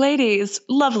and be like, ladies,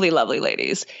 lovely, lovely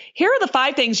ladies, here are the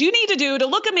 5 things you need to do to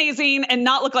look amazing and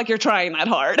not look like you're trying that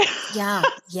hard. Yeah.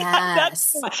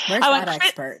 Yes. Where's that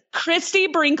expert? Christy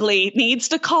Brinkley needs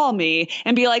to call me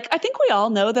and be like, I think we all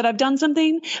know that I've done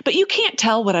something, but you can't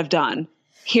tell what I've done.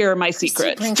 Here are my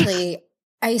secrets. Brinkley,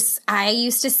 I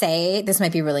used to say, this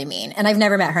might be really mean, and I've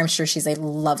never met her. I'm sure she's a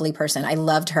lovely person. I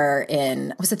loved her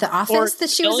in, was it The Office that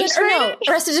she was in?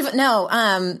 Or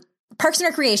no, Parks and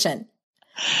Recreation.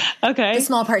 Okay. The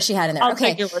small part she had in there. I'll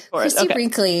take your word for it. Christy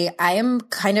Brinkley, I am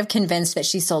kind of convinced that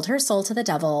she sold her soul to the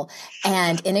devil,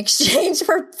 and in exchange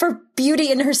for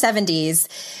beauty in her 70s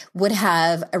would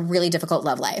have a really difficult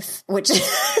love life, which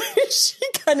she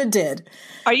kind of did.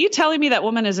 Are you telling me that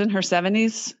woman is in her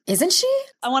 70s? Isn't she?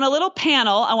 I want a little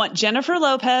panel. I want Jennifer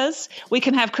Lopez. We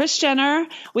can have Kris Jenner.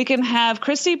 We can have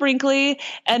Christy Brinkley.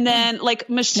 And then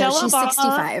like Michelle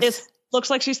Obama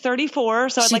looks like she's 34.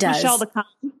 So I'd like Michelle to come.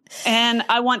 And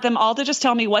I want them all to just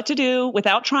tell me what to do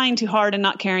without trying too hard and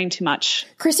not caring too much.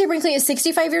 Christy Brinkley is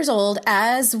 65 years old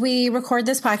as we record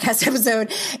this podcast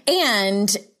episode.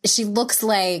 And she looks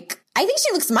like, I think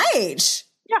she looks my age.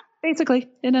 Yeah, basically,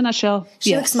 in a nutshell.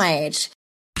 She looks my age.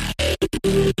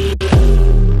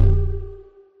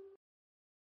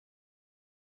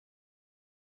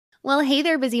 Well, hey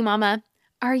there, busy mama.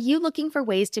 Are you looking for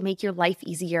ways to make your life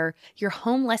easier, your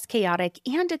home less chaotic,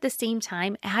 and at the same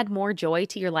time add more joy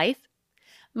to your life?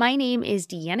 My name is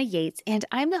Deanna Yates, and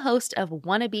I'm the host of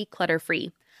Wanna Be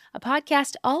Clutter-Free, a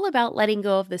podcast all about letting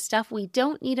go of the stuff we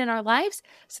don't need in our lives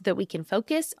so that we can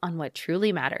focus on what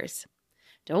truly matters.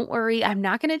 Don't worry, I'm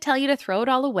not going to tell you to throw it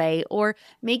all away or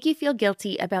make you feel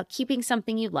guilty about keeping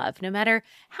something you love, no matter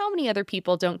how many other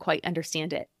people don't quite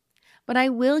understand it. But I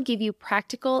will give you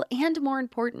practical and, more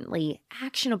importantly,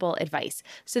 actionable advice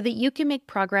so that you can make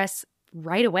progress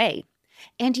right away.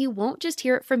 And you won't just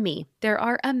hear it from me. There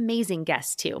are amazing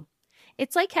guests too.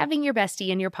 It's like having your bestie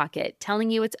in your pocket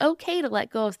telling you it's okay to let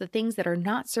go of the things that are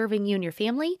not serving you and your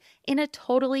family in a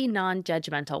totally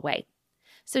non-judgmental way.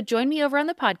 So join me over on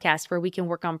the podcast where we can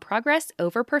work on progress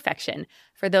over perfection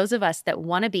for those of us that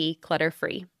want to be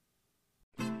clutter-free.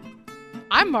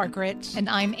 I'm Margaret. And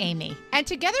I'm Amy. And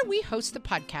together we host the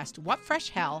podcast, What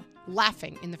Fresh Hell?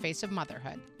 Laughing in the Face of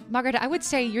Motherhood. Margaret, I would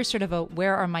say you're sort of a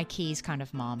where are my keys kind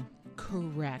of mom.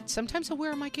 Correct. Sometimes a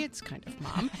where are my kids kind of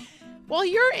mom. Well,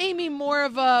 you're, Amy, more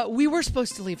of a we were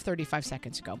supposed to leave 35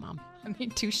 seconds ago, mom. I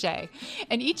mean, touche.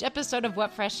 In each episode of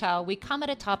What Fresh Hell, we come at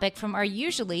a topic from our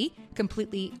usually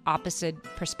completely opposite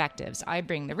perspectives. I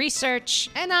bring the research.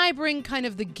 And I bring kind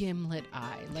of the gimlet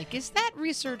eye. Like, is that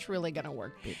research really going to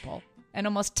work, people? And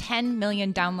almost 10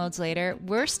 million downloads later,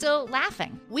 we're still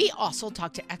laughing. We also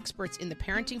talk to experts in the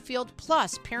parenting field,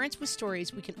 plus parents with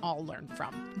stories we can all learn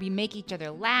from. We make each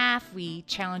other laugh, we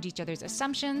challenge each other's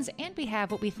assumptions, and we have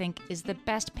what we think is the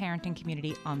best parenting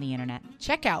community on the internet.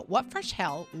 Check out What Fresh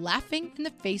Hell? Laughing in the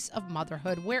Face of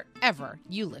Motherhood wherever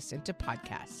you listen to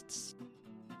podcasts.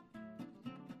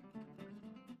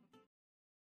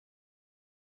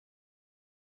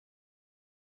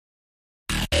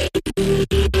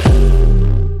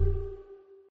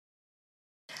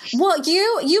 Well,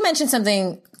 you mentioned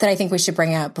something that I think we should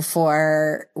bring up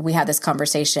before we have this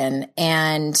conversation,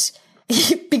 and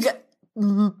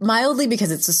mildly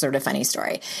because it's a sort of funny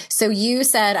story. So you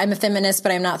said, I'm a feminist,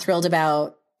 but I'm not thrilled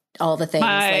about all the things.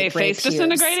 My like face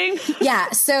disintegrating? Yeah.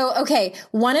 So, okay.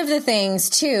 One of the things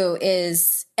too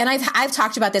is, and I've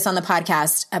talked about this on the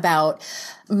podcast about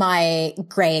my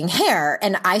graying hair,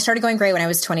 and I started going gray when I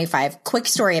was 25. Quick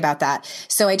story about that.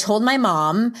 So I told my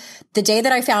mom the day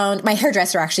that I found my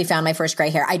hairdresser actually found my first gray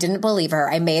hair. I didn't believe her.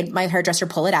 I made my hairdresser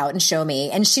pull it out and show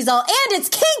me, and she's all, and it's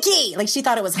kinky. Like, she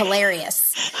thought it was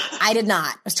hilarious. I did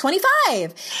not. I was 25.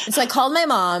 And so I called my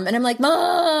mom and I'm like,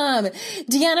 Mom,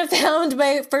 Deanna found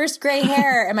my first gray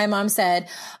hair. And my mom said,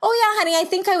 oh yeah, honey, I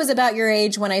think I was about your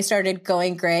age when I started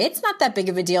going gray. It's not that big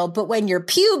of a deal, but when your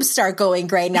pubes start going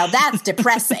gray, now that's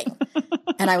depressing.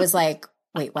 And I was like,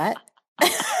 wait, what?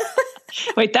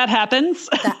 Wait, that happens?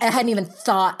 I hadn't even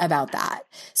thought about that.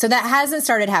 So that hasn't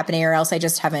started happening, or else I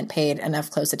just haven't paid enough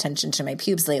close attention to my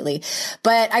pubes lately.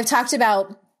 But I've talked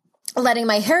about letting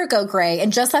my hair go gray.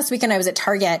 And just last weekend I was at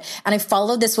Target and I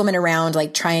followed this woman around,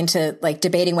 like trying to, like,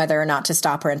 debating whether or not to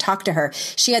stop her and talk to her.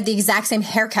 She had the exact same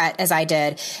haircut as I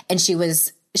did. And she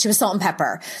was salt and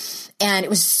pepper. And it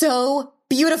was so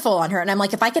beautiful on her. And I'm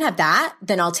like, if I can have that,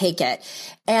 then I'll take it.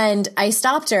 And I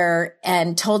stopped her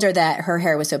and told her that her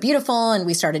hair was so beautiful. And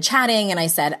we started chatting. And I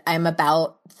said, I'm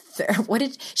about, what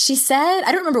did she said?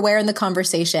 I don't remember where in the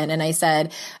conversation. And I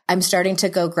said, I'm starting to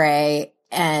go gray.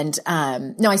 And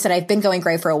no, I said, I've been going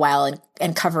gray for a while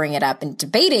and covering it up and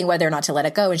debating whether or not to let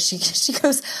it go. And she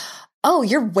goes, oh,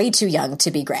 you're way too young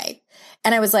to be gray.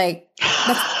 And I was like,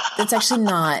 that's actually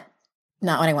not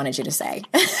what I wanted you to say.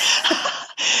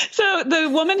 So the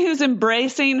woman who's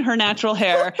embracing her natural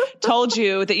hair told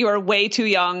you that you are way too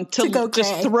young to go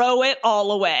just throw it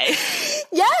all away.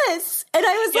 Yes. And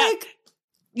I was like,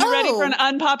 you ready for an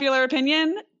unpopular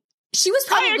opinion? She was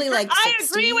probably I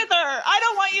agree with her. I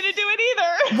don't want you to do it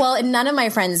either. Well, and none of my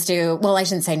friends do. Well, I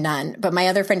shouldn't say none, but my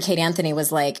other friend, Kate Anthony,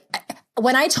 was like,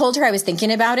 when I told her I was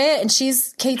thinking about it, and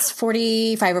Kate's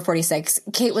 45 or 46,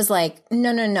 Kate was like,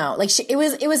 no. Like it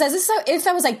was as if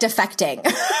I was like defecting.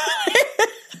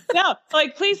 No,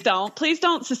 like, please don't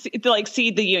like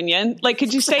cede the union. Like,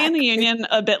 could you stay in the union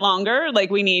a bit longer?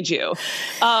 Like, we need you.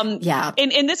 Yeah.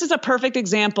 And this is a perfect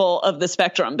example of the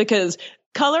spectrum, because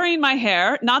coloring my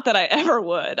hair, not that I ever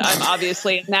would. I'm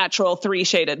obviously a natural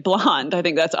 3-shaded blonde. I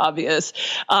think that's obvious.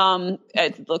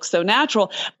 It looks so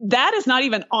natural. That is not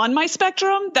even on my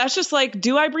spectrum. That's just like,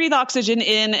 do I breathe oxygen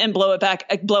in and blow it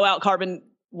back, blow out carbon?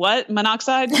 What?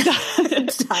 Monoxide?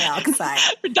 Dioxide.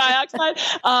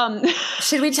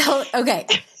 Should we tell? Okay.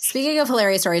 Speaking of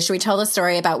hilarious stories, should we tell the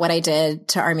story about what I did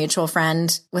to our mutual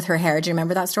friend with her hair? Do you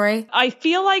remember that story? I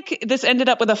feel like this ended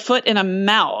up with a foot in a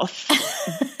mouth.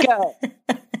 Go.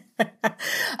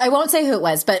 I won't say who it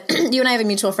was, but you and I have a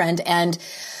mutual friend, and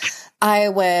I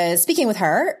was speaking with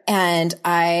her, and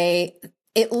and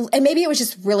maybe it was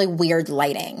just really weird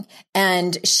lighting.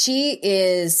 And she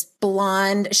is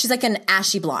blonde. She's like an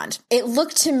ashy blonde. It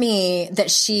looked to me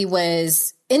that she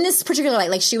was in this particular light,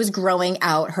 like she was growing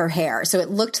out her hair. So it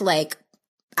looked like,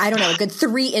 I don't know, a good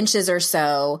 3 inches or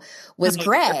so was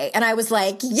gray. And I was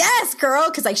like, yes,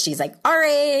 girl. Cause like, she's like our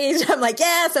age. I'm like,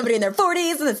 yeah, somebody in their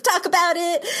 40s. Let's talk about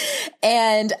it.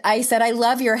 And I said, I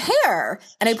love your hair.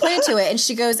 And I pointed to it, and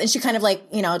she goes, and she kind of like,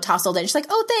 tousled it. She's like,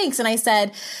 oh, thanks. And I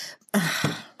said,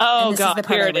 oh God,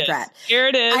 here it is. Here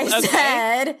it is. I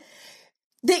said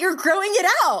that you're growing it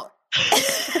out.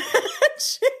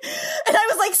 And I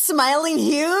was like smiling,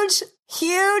 huge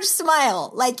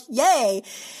smile, like, yay.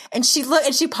 And she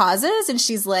pauses, and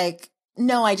she's like,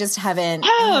 no, I just haven't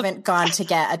gone to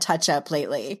get a touch up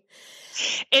lately.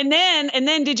 And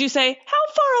then did you say, how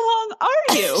far along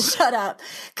are you? Shut up.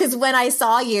 Because when I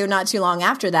saw you not too long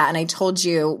after that, and I told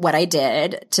you what I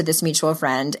did to this mutual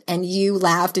friend, and you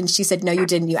laughed, and she said, no, you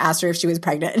didn't. You asked her if she was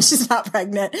pregnant, and she's not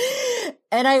pregnant.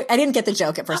 And I didn't get the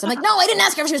joke at first. I'm like, no, I didn't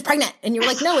ask her if she was pregnant. And you were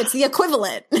like, no, it's the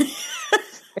equivalent.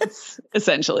 It's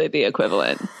essentially the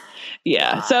equivalent.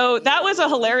 Yeah. So that was a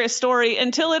hilarious story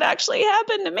until it actually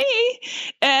happened to me.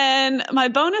 And my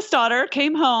bonus daughter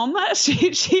came home.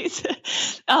 She's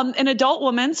an adult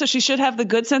woman, so she should have the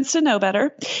good sense to know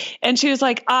better. And she was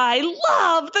like, I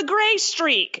love the gray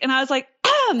streak. And I was like,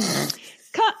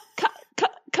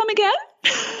 come again?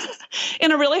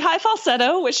 In a really high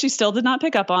falsetto, which she still did not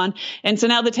pick up on. And so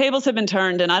now the tables have been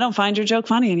turned, and I don't find your joke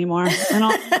funny anymore. That's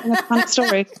a fun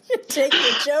story. Take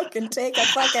your joke and take a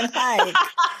fucking hike.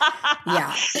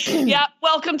 Yeah. Yeah.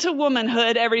 Welcome to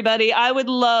womanhood, everybody. I would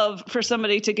love for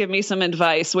somebody to give me some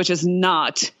advice, which is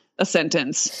not a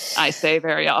sentence I say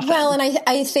very often. Well, and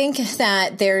I think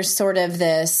that there's sort of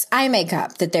this, I make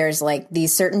up that there's like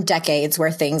these certain decades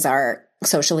where things are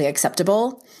socially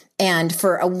acceptable. And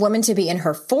for a woman to be in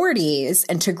her 40s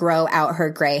and to grow out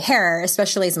her gray hair,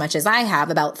 especially as much as I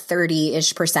have, about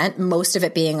 30-ish%, most of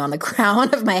it being on the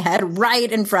crown of my head,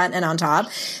 right in front and on top,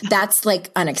 that's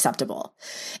like unacceptable.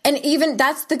 And even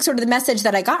that's the sort of the message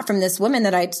that I got from this woman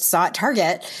that I saw at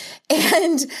Target.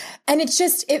 And it's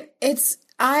just,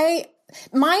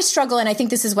 my struggle, and I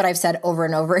think this is what I've said over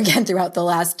and over again throughout the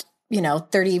last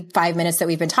 35 minutes that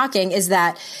we've been talking, is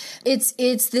that it's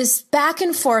this back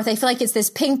and forth. I feel like it's this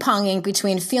ping-ponging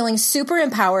between feeling super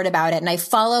empowered about it. And I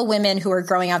follow women who are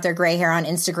growing out their gray hair on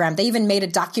Instagram. They even made a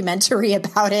documentary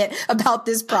about it, about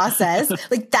this process.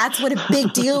 Like, that's what a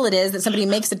big deal it is that somebody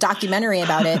makes a documentary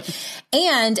about it.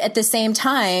 And at the same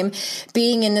time,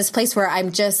 being in this place where I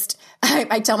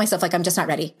tell myself, like, I'm just not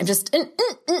ready. I'm just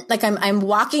like, I'm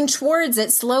walking towards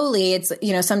it slowly. It's,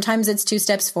 sometimes it's 2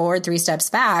 steps forward, 3 steps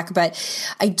back. But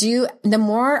the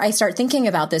more I start thinking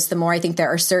about this, the more I think there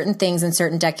are certain things in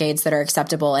certain decades that are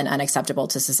acceptable and unacceptable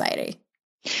to society.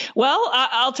 Well,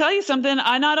 I'll tell you something.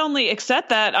 I not only accept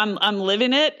that, I'm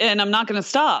living it, and I'm not going to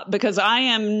stop, because I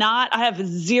have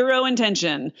zero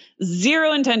intention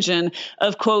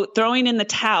of, quote, throwing in the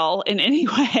towel in any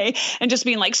way and just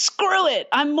being like, screw it.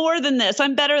 I'm more than this.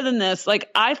 I'm better than this. Like,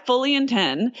 I fully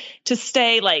intend to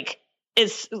stay like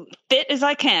as fit as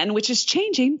I can, which is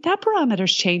changing. That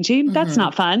parameter's changing. Mm-hmm. That's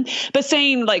not fun. But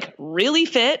saying like really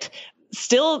fit,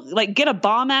 still like get a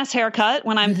bomb ass haircut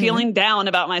when I'm feeling down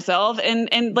about myself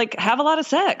and like have a lot of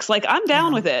sex. Like I'm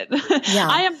down with it. Yeah.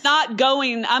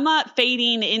 I'm not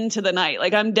fading into the night.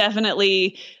 Like I'm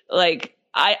definitely like,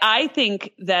 I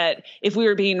think that if we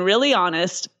were being really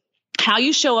honest, how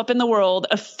you show up in the world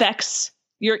affects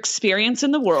your experience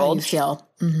in the world. How you feel.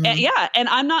 And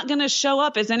I'm not going to show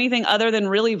up as anything other than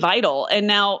really vital. And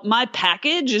now my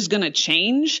package is going to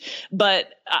change, but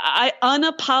I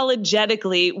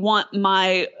unapologetically want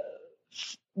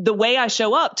the way I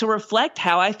show up to reflect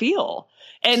how I feel.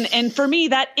 And for me,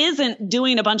 that isn't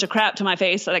doing a bunch of crap to my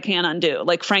face that I can't undo.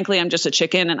 Like, frankly, I'm just a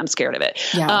chicken and I'm scared of it.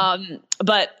 Yeah.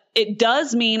 But it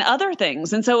does mean other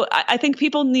things. And so I think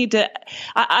people need to,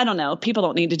 I don't know, people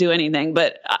don't need to do anything,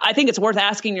 but I think it's worth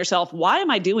asking yourself, why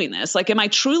am I doing this? Like, am I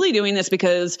truly doing this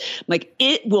because like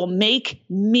it will make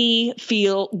me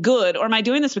feel good? Or am I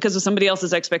doing this because of somebody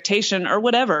else's expectation or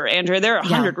whatever? Andrea, there are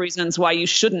 100 reasons why you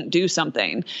shouldn't do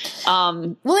something.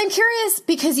 Well, I'm curious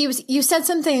because you said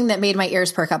something that made my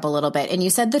ears perk up a little bit, and you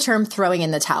said the term throwing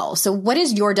in the towel. So what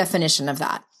is your definition of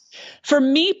that? For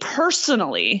me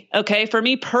personally,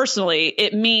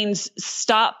 it means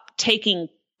stop taking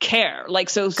care. Like,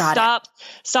 so stop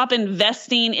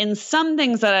investing in some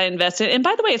things that I invest in. And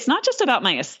by the way, it's not just about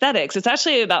my aesthetics. It's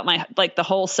actually about my, like the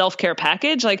whole self-care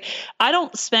package. Like I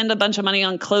don't spend a bunch of money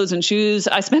on clothes and shoes.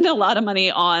 I spend a lot of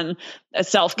money on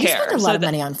self-care. You spend a lot of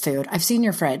money on food. I've seen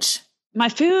your fridge. My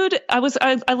food, I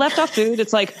left off food.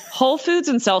 It's like Whole Foods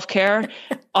and self-care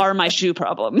are my shoe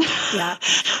problem. Yeah.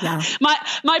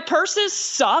 My purses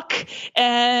suck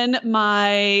and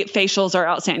my facials are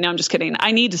outstanding. No, I'm just kidding.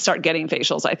 I need to start getting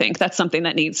facials. I think that's something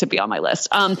that needs to be on my list.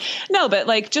 No, but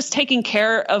like just taking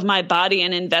care of my body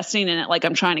and investing in it. Like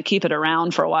I'm trying to keep it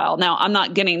around for a while. Now I'm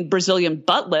not getting Brazilian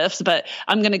butt lifts, but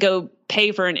I'm going to go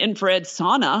pay for an infrared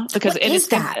sauna because what is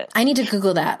that? I need to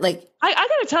Google that. Like, I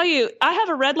got to tell you, I have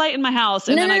a red light in my house.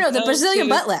 And no, the Brazilian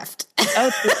butt lift.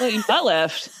 Oh, Brazilian butt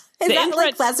lift. Is that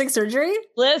like plastic surgery?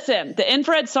 Listen, the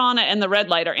infrared sauna and the red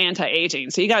light are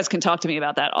anti-aging. So you guys can talk to me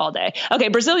about that all day. Okay,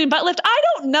 Brazilian butt lift. I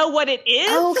don't know what it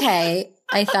is. Okay.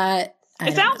 I thought...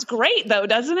 It sounds great though,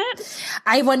 doesn't it?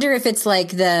 I wonder if it's like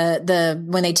the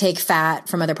when they take fat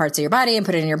from other parts of your body and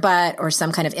put it in your butt, or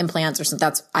some kind of implants or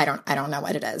something. I don't know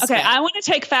what it is. Okay, but I want to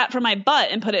take fat from my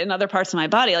butt and put it in other parts of my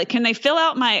body. Like, can they fill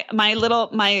out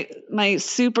my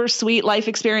super sweet life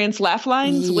experience laugh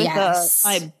lines with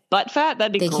my butt fat?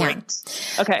 That'd be great.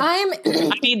 Okay, I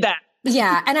need that.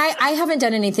 Yeah. And I haven't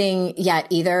done anything yet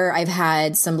either. I've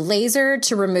had some laser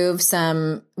to remove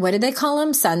some, what did they call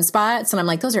them? Sunspots. And I'm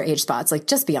like, those are age spots. Like,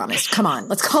 just be honest. Come on.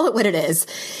 Let's call it what it is.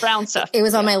 Brown stuff. It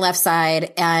was on my left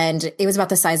side and it was about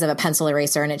the size of a pencil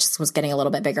eraser and it just was getting a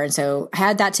little bit bigger. And so I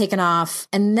had that taken off.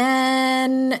 And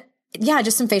then,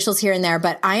 just some facials here and there.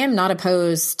 But I am not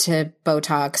opposed to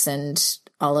Botox and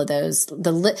all of those.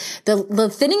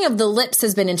 The thinning of the lips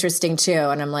has been interesting too.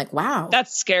 And I'm like, wow. That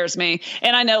scares me.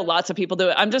 And I know lots of people do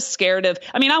it. I'm just scared of,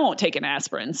 I won't take an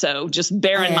aspirin. So just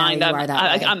bear in mind, I'm rather,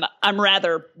 I'll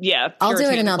do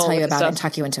it and I'll tell you about it and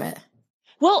tuck you into it.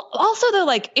 Well, also though,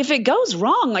 like if it goes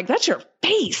wrong, like that's your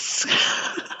face.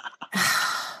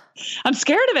 I'm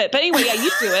scared of it. But anyway,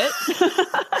 you do it.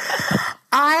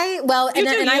 I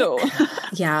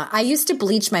used to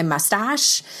bleach my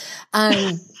mustache.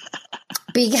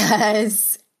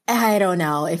 Because I don't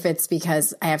know if it's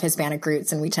because I have Hispanic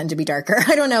roots and we tend to be darker.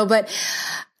 I don't know, but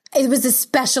it was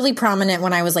especially prominent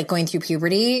when I was like going through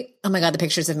puberty. Oh my God, the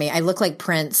pictures of me. I look like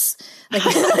Prince, like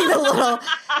the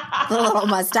little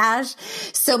mustache.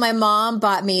 So my mom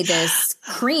bought me this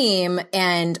cream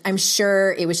and I'm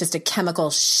sure it was just a chemical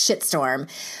shitstorm,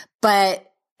 but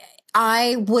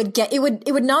I would get, it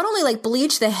would not only like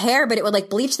bleach the hair, but it would like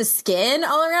bleach the skin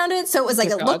all around it. So it was like,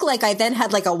 it looked like I then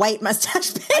had like a white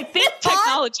mustache. I think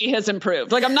technology has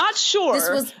improved. Like, I'm not sure, this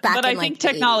was back but I think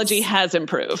technology has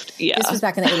improved. Yeah. This was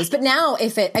back in the 80s. But now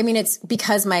it's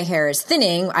because my hair is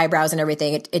thinning, eyebrows and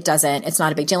everything. It's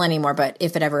not a big deal anymore. But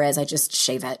if it ever is, I just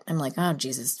shave it. I'm like, oh,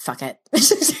 Jesus, fuck it.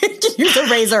 Use a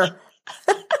razor.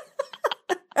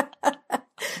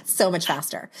 So much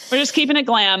faster. We're just keeping it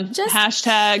glam. Just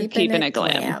hashtag keeping it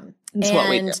glam. That's what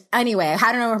we do. Anyway,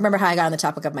 I don't remember how I got on the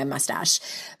topic of my mustache.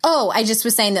 Oh, I just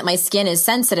was saying that my skin is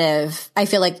sensitive. I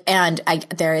feel like, and I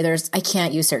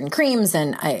can't use certain creams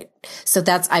I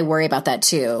worry about that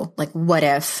too. Like what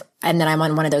if, and then I'm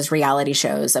on one of those reality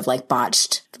shows of like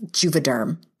botched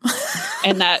Juvederm.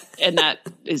 and that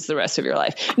is the rest of your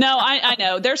life. No, I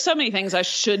know there's so many things I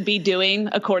should be doing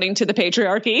according to the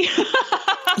patriarchy.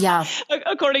 Yeah.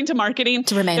 According to marketing,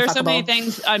 to remain there's fuckable. So many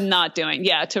things I'm not doing.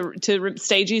 Yeah. To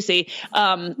stay juicy.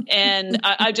 And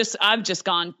I've just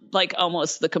gone like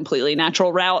almost the completely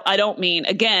natural route. I don't mean,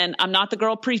 again, I'm not the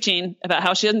girl preaching about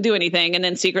how she doesn't do anything. And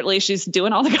then secretly she's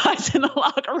doing all the guys in the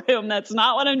locker room. That's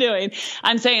not what I'm doing.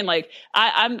 I'm saying like,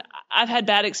 I've had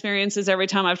bad experiences every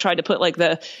time I've tried to put like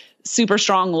the super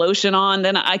strong lotion on,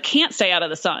 then I can't stay out of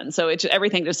the sun. So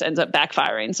everything just ends up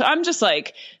backfiring. So I'm just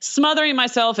like smothering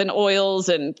myself in oils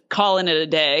and calling it a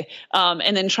day.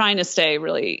 And then trying to stay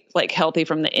really like healthy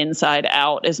from the inside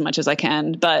out as much as I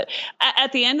can. But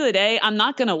at the end of the day, I'm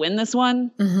not going to win this one.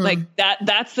 Mm-hmm. Like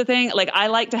that's the thing. Like I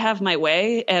like to have my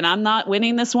way and I'm not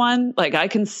winning this one. Like I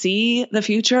can see the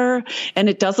future and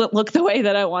it doesn't look the way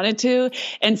that I wanted to.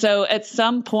 And so at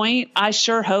some point, I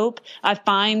sure hope I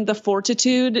find the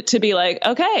fortitude to be like,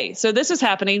 okay, so this is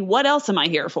happening. What else am I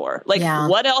here for? Like,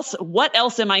 what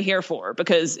else am I here for?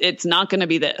 Because it's not going to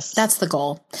be this. That's the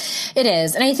goal. It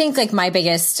is. And I think like the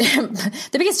biggest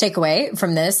takeaway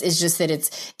from this is just that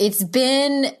it's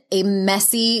been a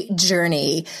messy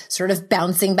journey, sort of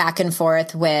bouncing back and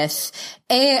forth with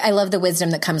I love the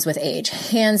wisdom that comes with age.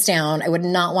 Hands down, I would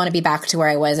not want to be back to where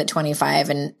I was at 25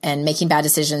 and making bad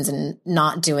decisions and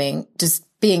not doing, just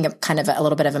being kind of a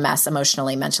little bit of a mess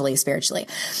emotionally, mentally, spiritually.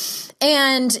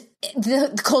 And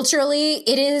culturally,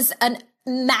 it is a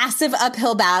massive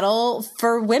uphill battle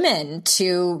for women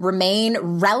to remain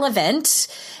relevant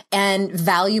and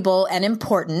valuable and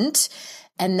important.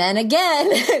 And then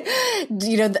again,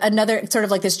 another sort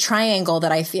of like this triangle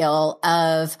that I feel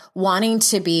of wanting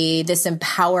to be this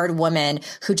empowered woman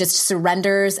who just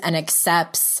surrenders and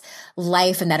accepts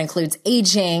life. And that includes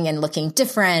aging and looking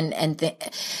different and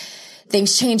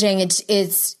things changing.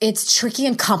 It's tricky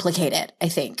and complicated, I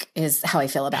think, is how I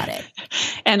feel about it.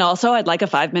 And also I'd like a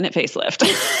 5-minute facelift.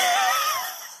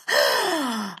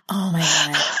 Oh my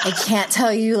God. I can't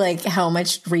tell you like how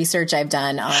much research I've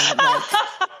done on like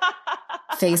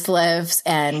facelifts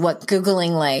and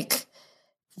Googling like,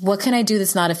 what can I do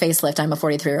that's not a facelift? I'm a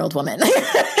 43-year-old woman.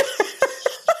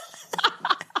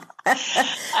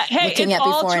 Hey, looking at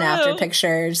before and after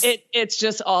pictures. It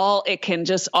can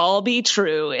just all be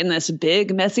true in this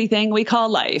big messy thing we call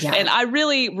life. Yeah. And I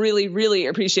really, really, really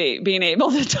appreciate being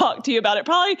able to talk to you about it.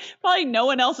 Probably no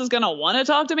one else is going to want to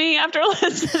talk to me after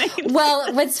listening.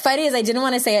 Well, what's funny is I didn't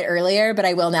want to say it earlier, but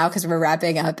I will now because we're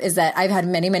wrapping up, is that I've had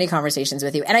many, many conversations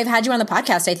with you. And I've had you on the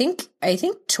podcast, I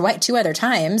think two other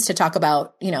times to talk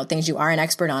about, things you are an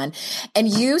expert on. And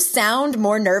you sound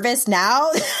more nervous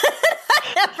now than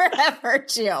I ever have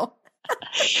heard you.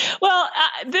 Well,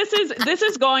 this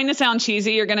is going to sound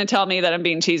cheesy. You're going to tell me that I'm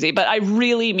being cheesy, but I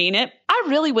really mean it. I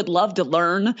really would love to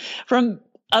learn from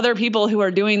other people who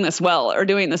are doing this well or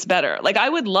doing this better. Like I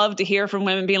would love to hear from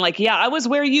women being like, yeah, I was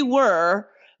where you were,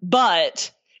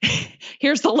 but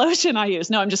here's the lotion I use.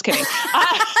 No, I'm just kidding.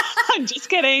 I'm just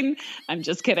kidding. I'm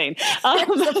just kidding. Here's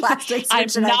the plastic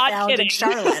surgeon I found in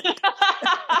Charlotte.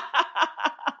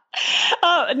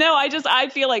 No, I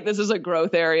feel like this is a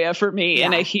growth area for me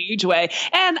in a huge way.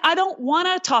 And I don't want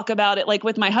to talk about it like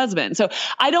with my husband. So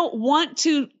I don't want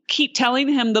to keep telling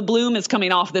him the bloom is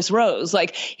coming off this rose.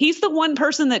 Like he's the one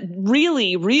person that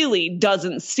really, really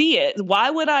doesn't see it. Why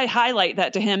would I highlight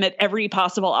that to him at every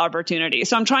possible opportunity?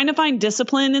 So I'm trying to find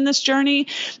discipline in this journey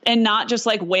and not just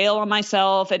like wail on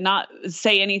myself and not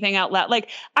say anything out loud. Like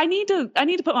I need to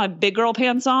put my big girl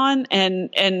pants on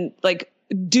and like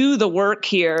do the work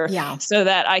here so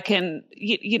that I can,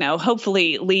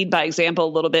 hopefully lead by example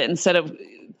a little bit instead of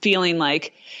feeling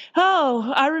like,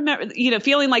 oh, I remember,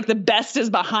 feeling like the best is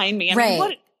behind me. I mean,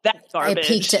 what that garbage. It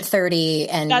peaked at 30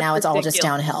 and now it's all just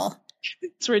downhill.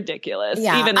 It's ridiculous.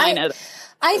 Yeah, Even I know that.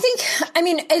 I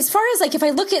think, as far as like, if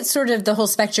I look at sort of the whole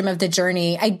spectrum of the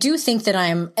journey, I do think that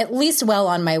I'm at least well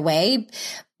on my way.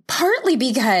 Partly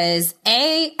because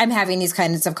I'm having these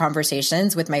kinds of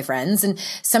conversations with my friends, and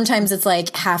sometimes it's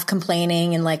like half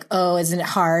complaining and like, oh, isn't it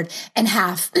hard? And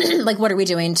half like, what are we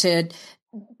doing to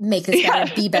make this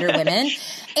better, be better women?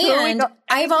 And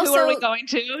who are we going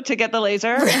to get the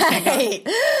laser? Right.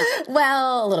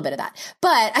 Well, a little bit of that.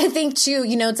 But I think too,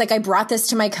 it's like I brought this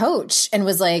to my coach and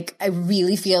was like, I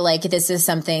really feel like this is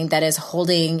something that is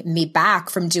holding me back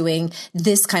from doing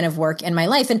this kind of work in my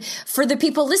life. And for the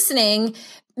people listening,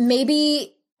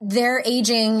 maybe their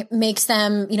aging makes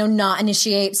them, not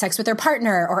initiate sex with their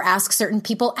partner or ask certain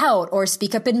people out or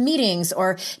speak up in meetings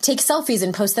or take selfies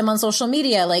and post them on social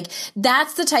media. Like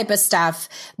that's the type of stuff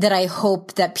that I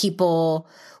hope that people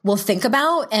will think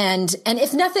about. And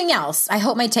if nothing else, I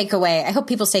hope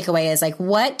people's takeaway is like,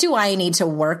 what do I need to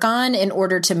work on in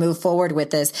order to move forward with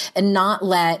this and not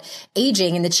let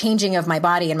aging and the changing of my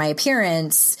body and my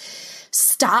appearance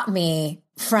stop me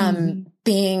from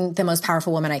being the most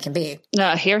powerful woman I can be.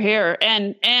 Hear, hear.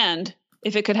 And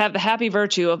if it could have the happy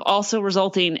virtue of also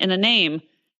resulting in a name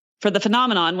for the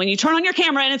phenomenon when you turn on your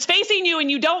camera and it's facing you and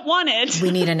you don't want it.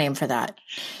 We need a name for that.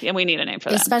 Yeah, we need a name for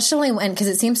that. Especially because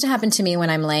it seems to happen to me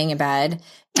when I'm laying in bed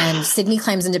and Sydney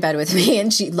climbs into bed with me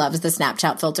and she loves the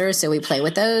Snapchat filters. So we play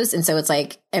with those. And so it's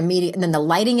like immediate. And then the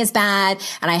lighting is bad.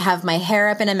 And I have my hair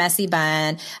up in a messy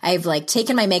bun. I've like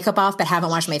taken my makeup off, but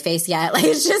haven't washed my face yet. Like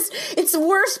it's the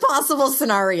worst possible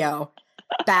scenario.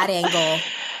 Bad angle.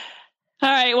 All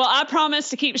right. Well, I promise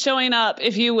to keep showing up,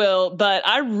 if you will, but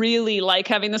I really like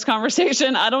having this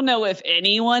conversation. I don't know if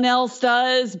anyone else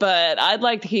does, but I'd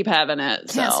like to keep having it.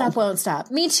 Can't stop, won't stop.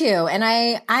 Me too. And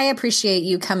I appreciate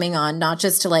you coming on, not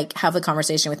just to like have a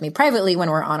conversation with me privately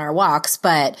when we're on our walks,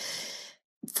 but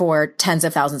for tens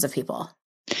of thousands of people.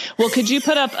 Well, could you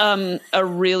put up a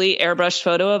really airbrushed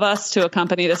photo of us to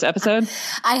accompany this episode?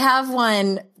 I have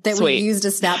one that we used a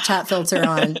Snapchat filter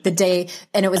on the day,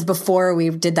 and it was before we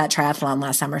did that triathlon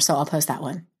last summer. So I'll post that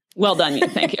one. Well done, you.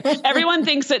 Thank you. Everyone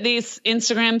thinks that these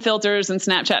Instagram filters and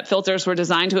Snapchat filters were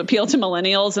designed to appeal to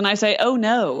millennials. And I say, oh,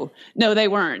 no, they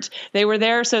weren't. They were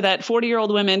there so that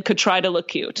 40-year-old women could try to look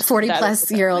cute.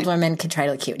 40-plus-year-old women could try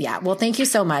to look cute. Yeah. Well, thank you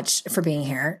so much for being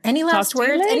here. Any last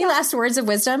words? Any last words of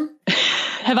wisdom?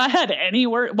 Have I had any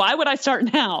word? Why would I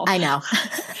start now? I know.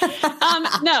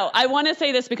 No, I want to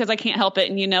say this because I can't help it.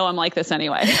 And you know I'm like this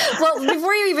anyway. Well,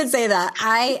 before you even say that,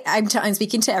 I'm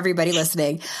speaking to everybody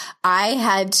listening. I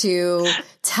had to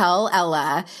tell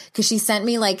Ella because she sent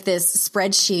me like this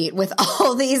spreadsheet with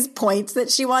all these points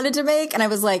that she wanted to make. And I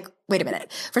was like, wait a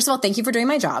minute. First of all, thank you for doing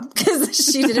my job because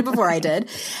she did it before I did.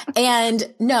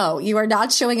 And no, you are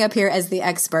not showing up here as the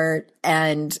expert.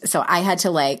 And so I had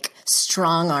to like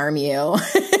strong arm you.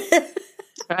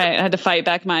 Right. I had to fight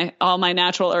back all my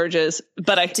natural urges,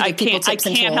 but I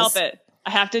can't help it. I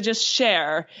have to just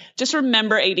share. Just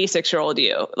remember 86-year-old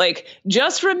you. Like,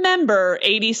 just remember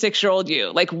 86-year-old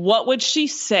you. Like, what would she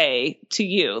say to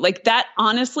you? Like, that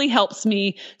honestly helps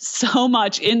me so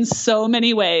much in so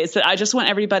many ways that I just want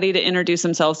everybody to introduce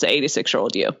themselves to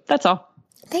 86-year-old you. That's all.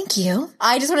 Thank you.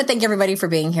 I just want to thank everybody for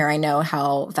being here. I know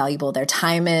how valuable their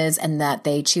time is and that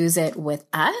they choose it with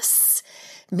us.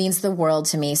 Means the world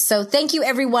to me. So thank you,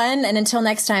 everyone. And until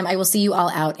next time, I will see you all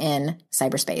out in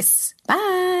cyberspace.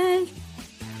 Bye.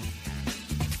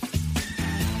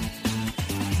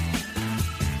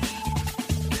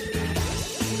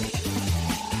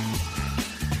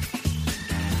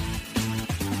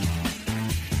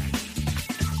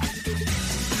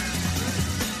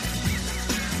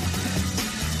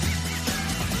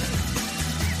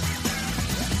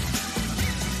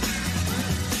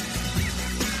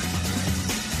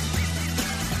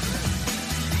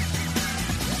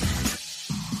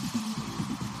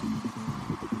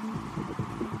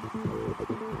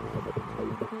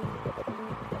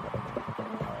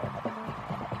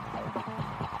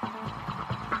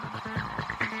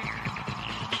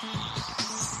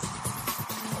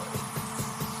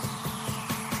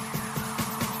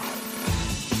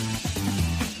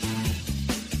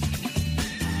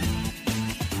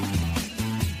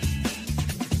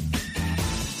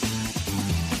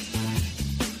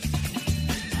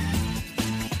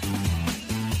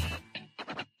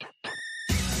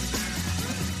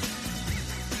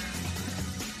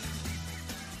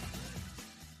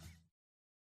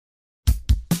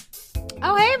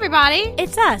 Oh, hey, everybody.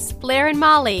 It's us, Blair and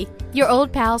Molly, your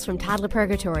old pals from Toddler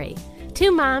Purgatory.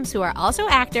 Two moms who are also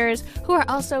actors, who are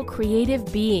also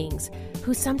creative beings,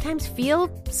 who sometimes feel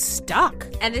stuck.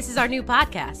 And this is our new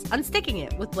podcast, Unsticking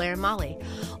It with Blair and Molly.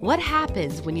 What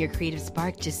happens when your creative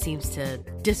spark just seems to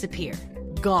disappear?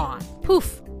 Gone.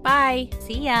 Poof. Bye.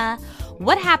 See ya.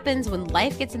 What happens when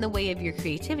life gets in the way of your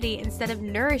creativity instead of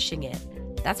nourishing it?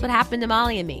 That's what happened to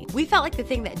Molly and me. We felt like the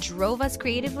thing that drove us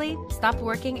creatively stopped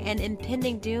working and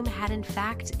impending doom had in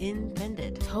fact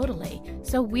impended. Totally.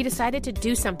 So we decided to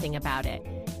do something about it.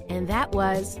 And that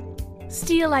was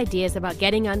steal ideas about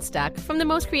getting unstuck from the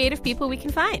most creative people we can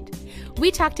find.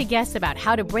 We talk to guests about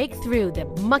how to break through the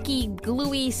mucky,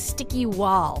 gluey, sticky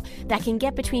wall that can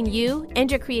get between you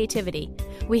and your creativity.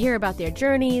 We hear about their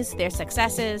journeys, their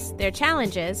successes, their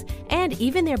challenges, and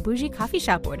even their bougie coffee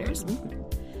shop orders.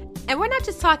 And we're not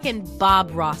just talking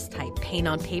Bob Ross type paint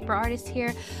on paper artists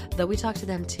here, though we talk to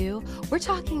them too. We're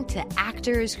talking to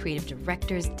actors, creative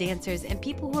directors, dancers, and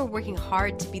people who are working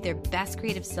hard to be their best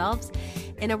creative selves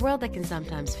in a world that can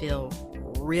sometimes feel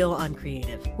real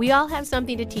uncreative. We all have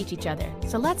something to teach each other,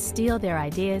 so let's steal their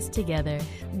ideas together.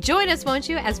 Join us, won't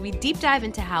you, as we deep dive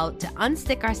into how to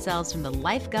unstick ourselves from the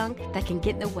life gunk that can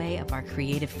get in the way of our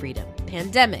creative freedom.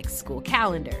 Pandemics, school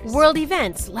calendars, world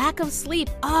events, lack of sleep.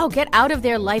 Oh, get out of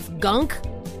their life gunk.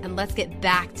 And let's get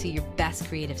back to your best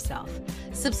creative self.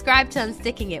 Subscribe to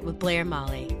Unsticking It with Blair and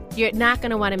Molly. You're not going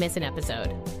to want to miss an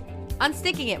episode.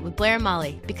 Unsticking It with Blair and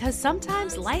Molly, because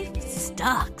sometimes life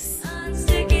sucks.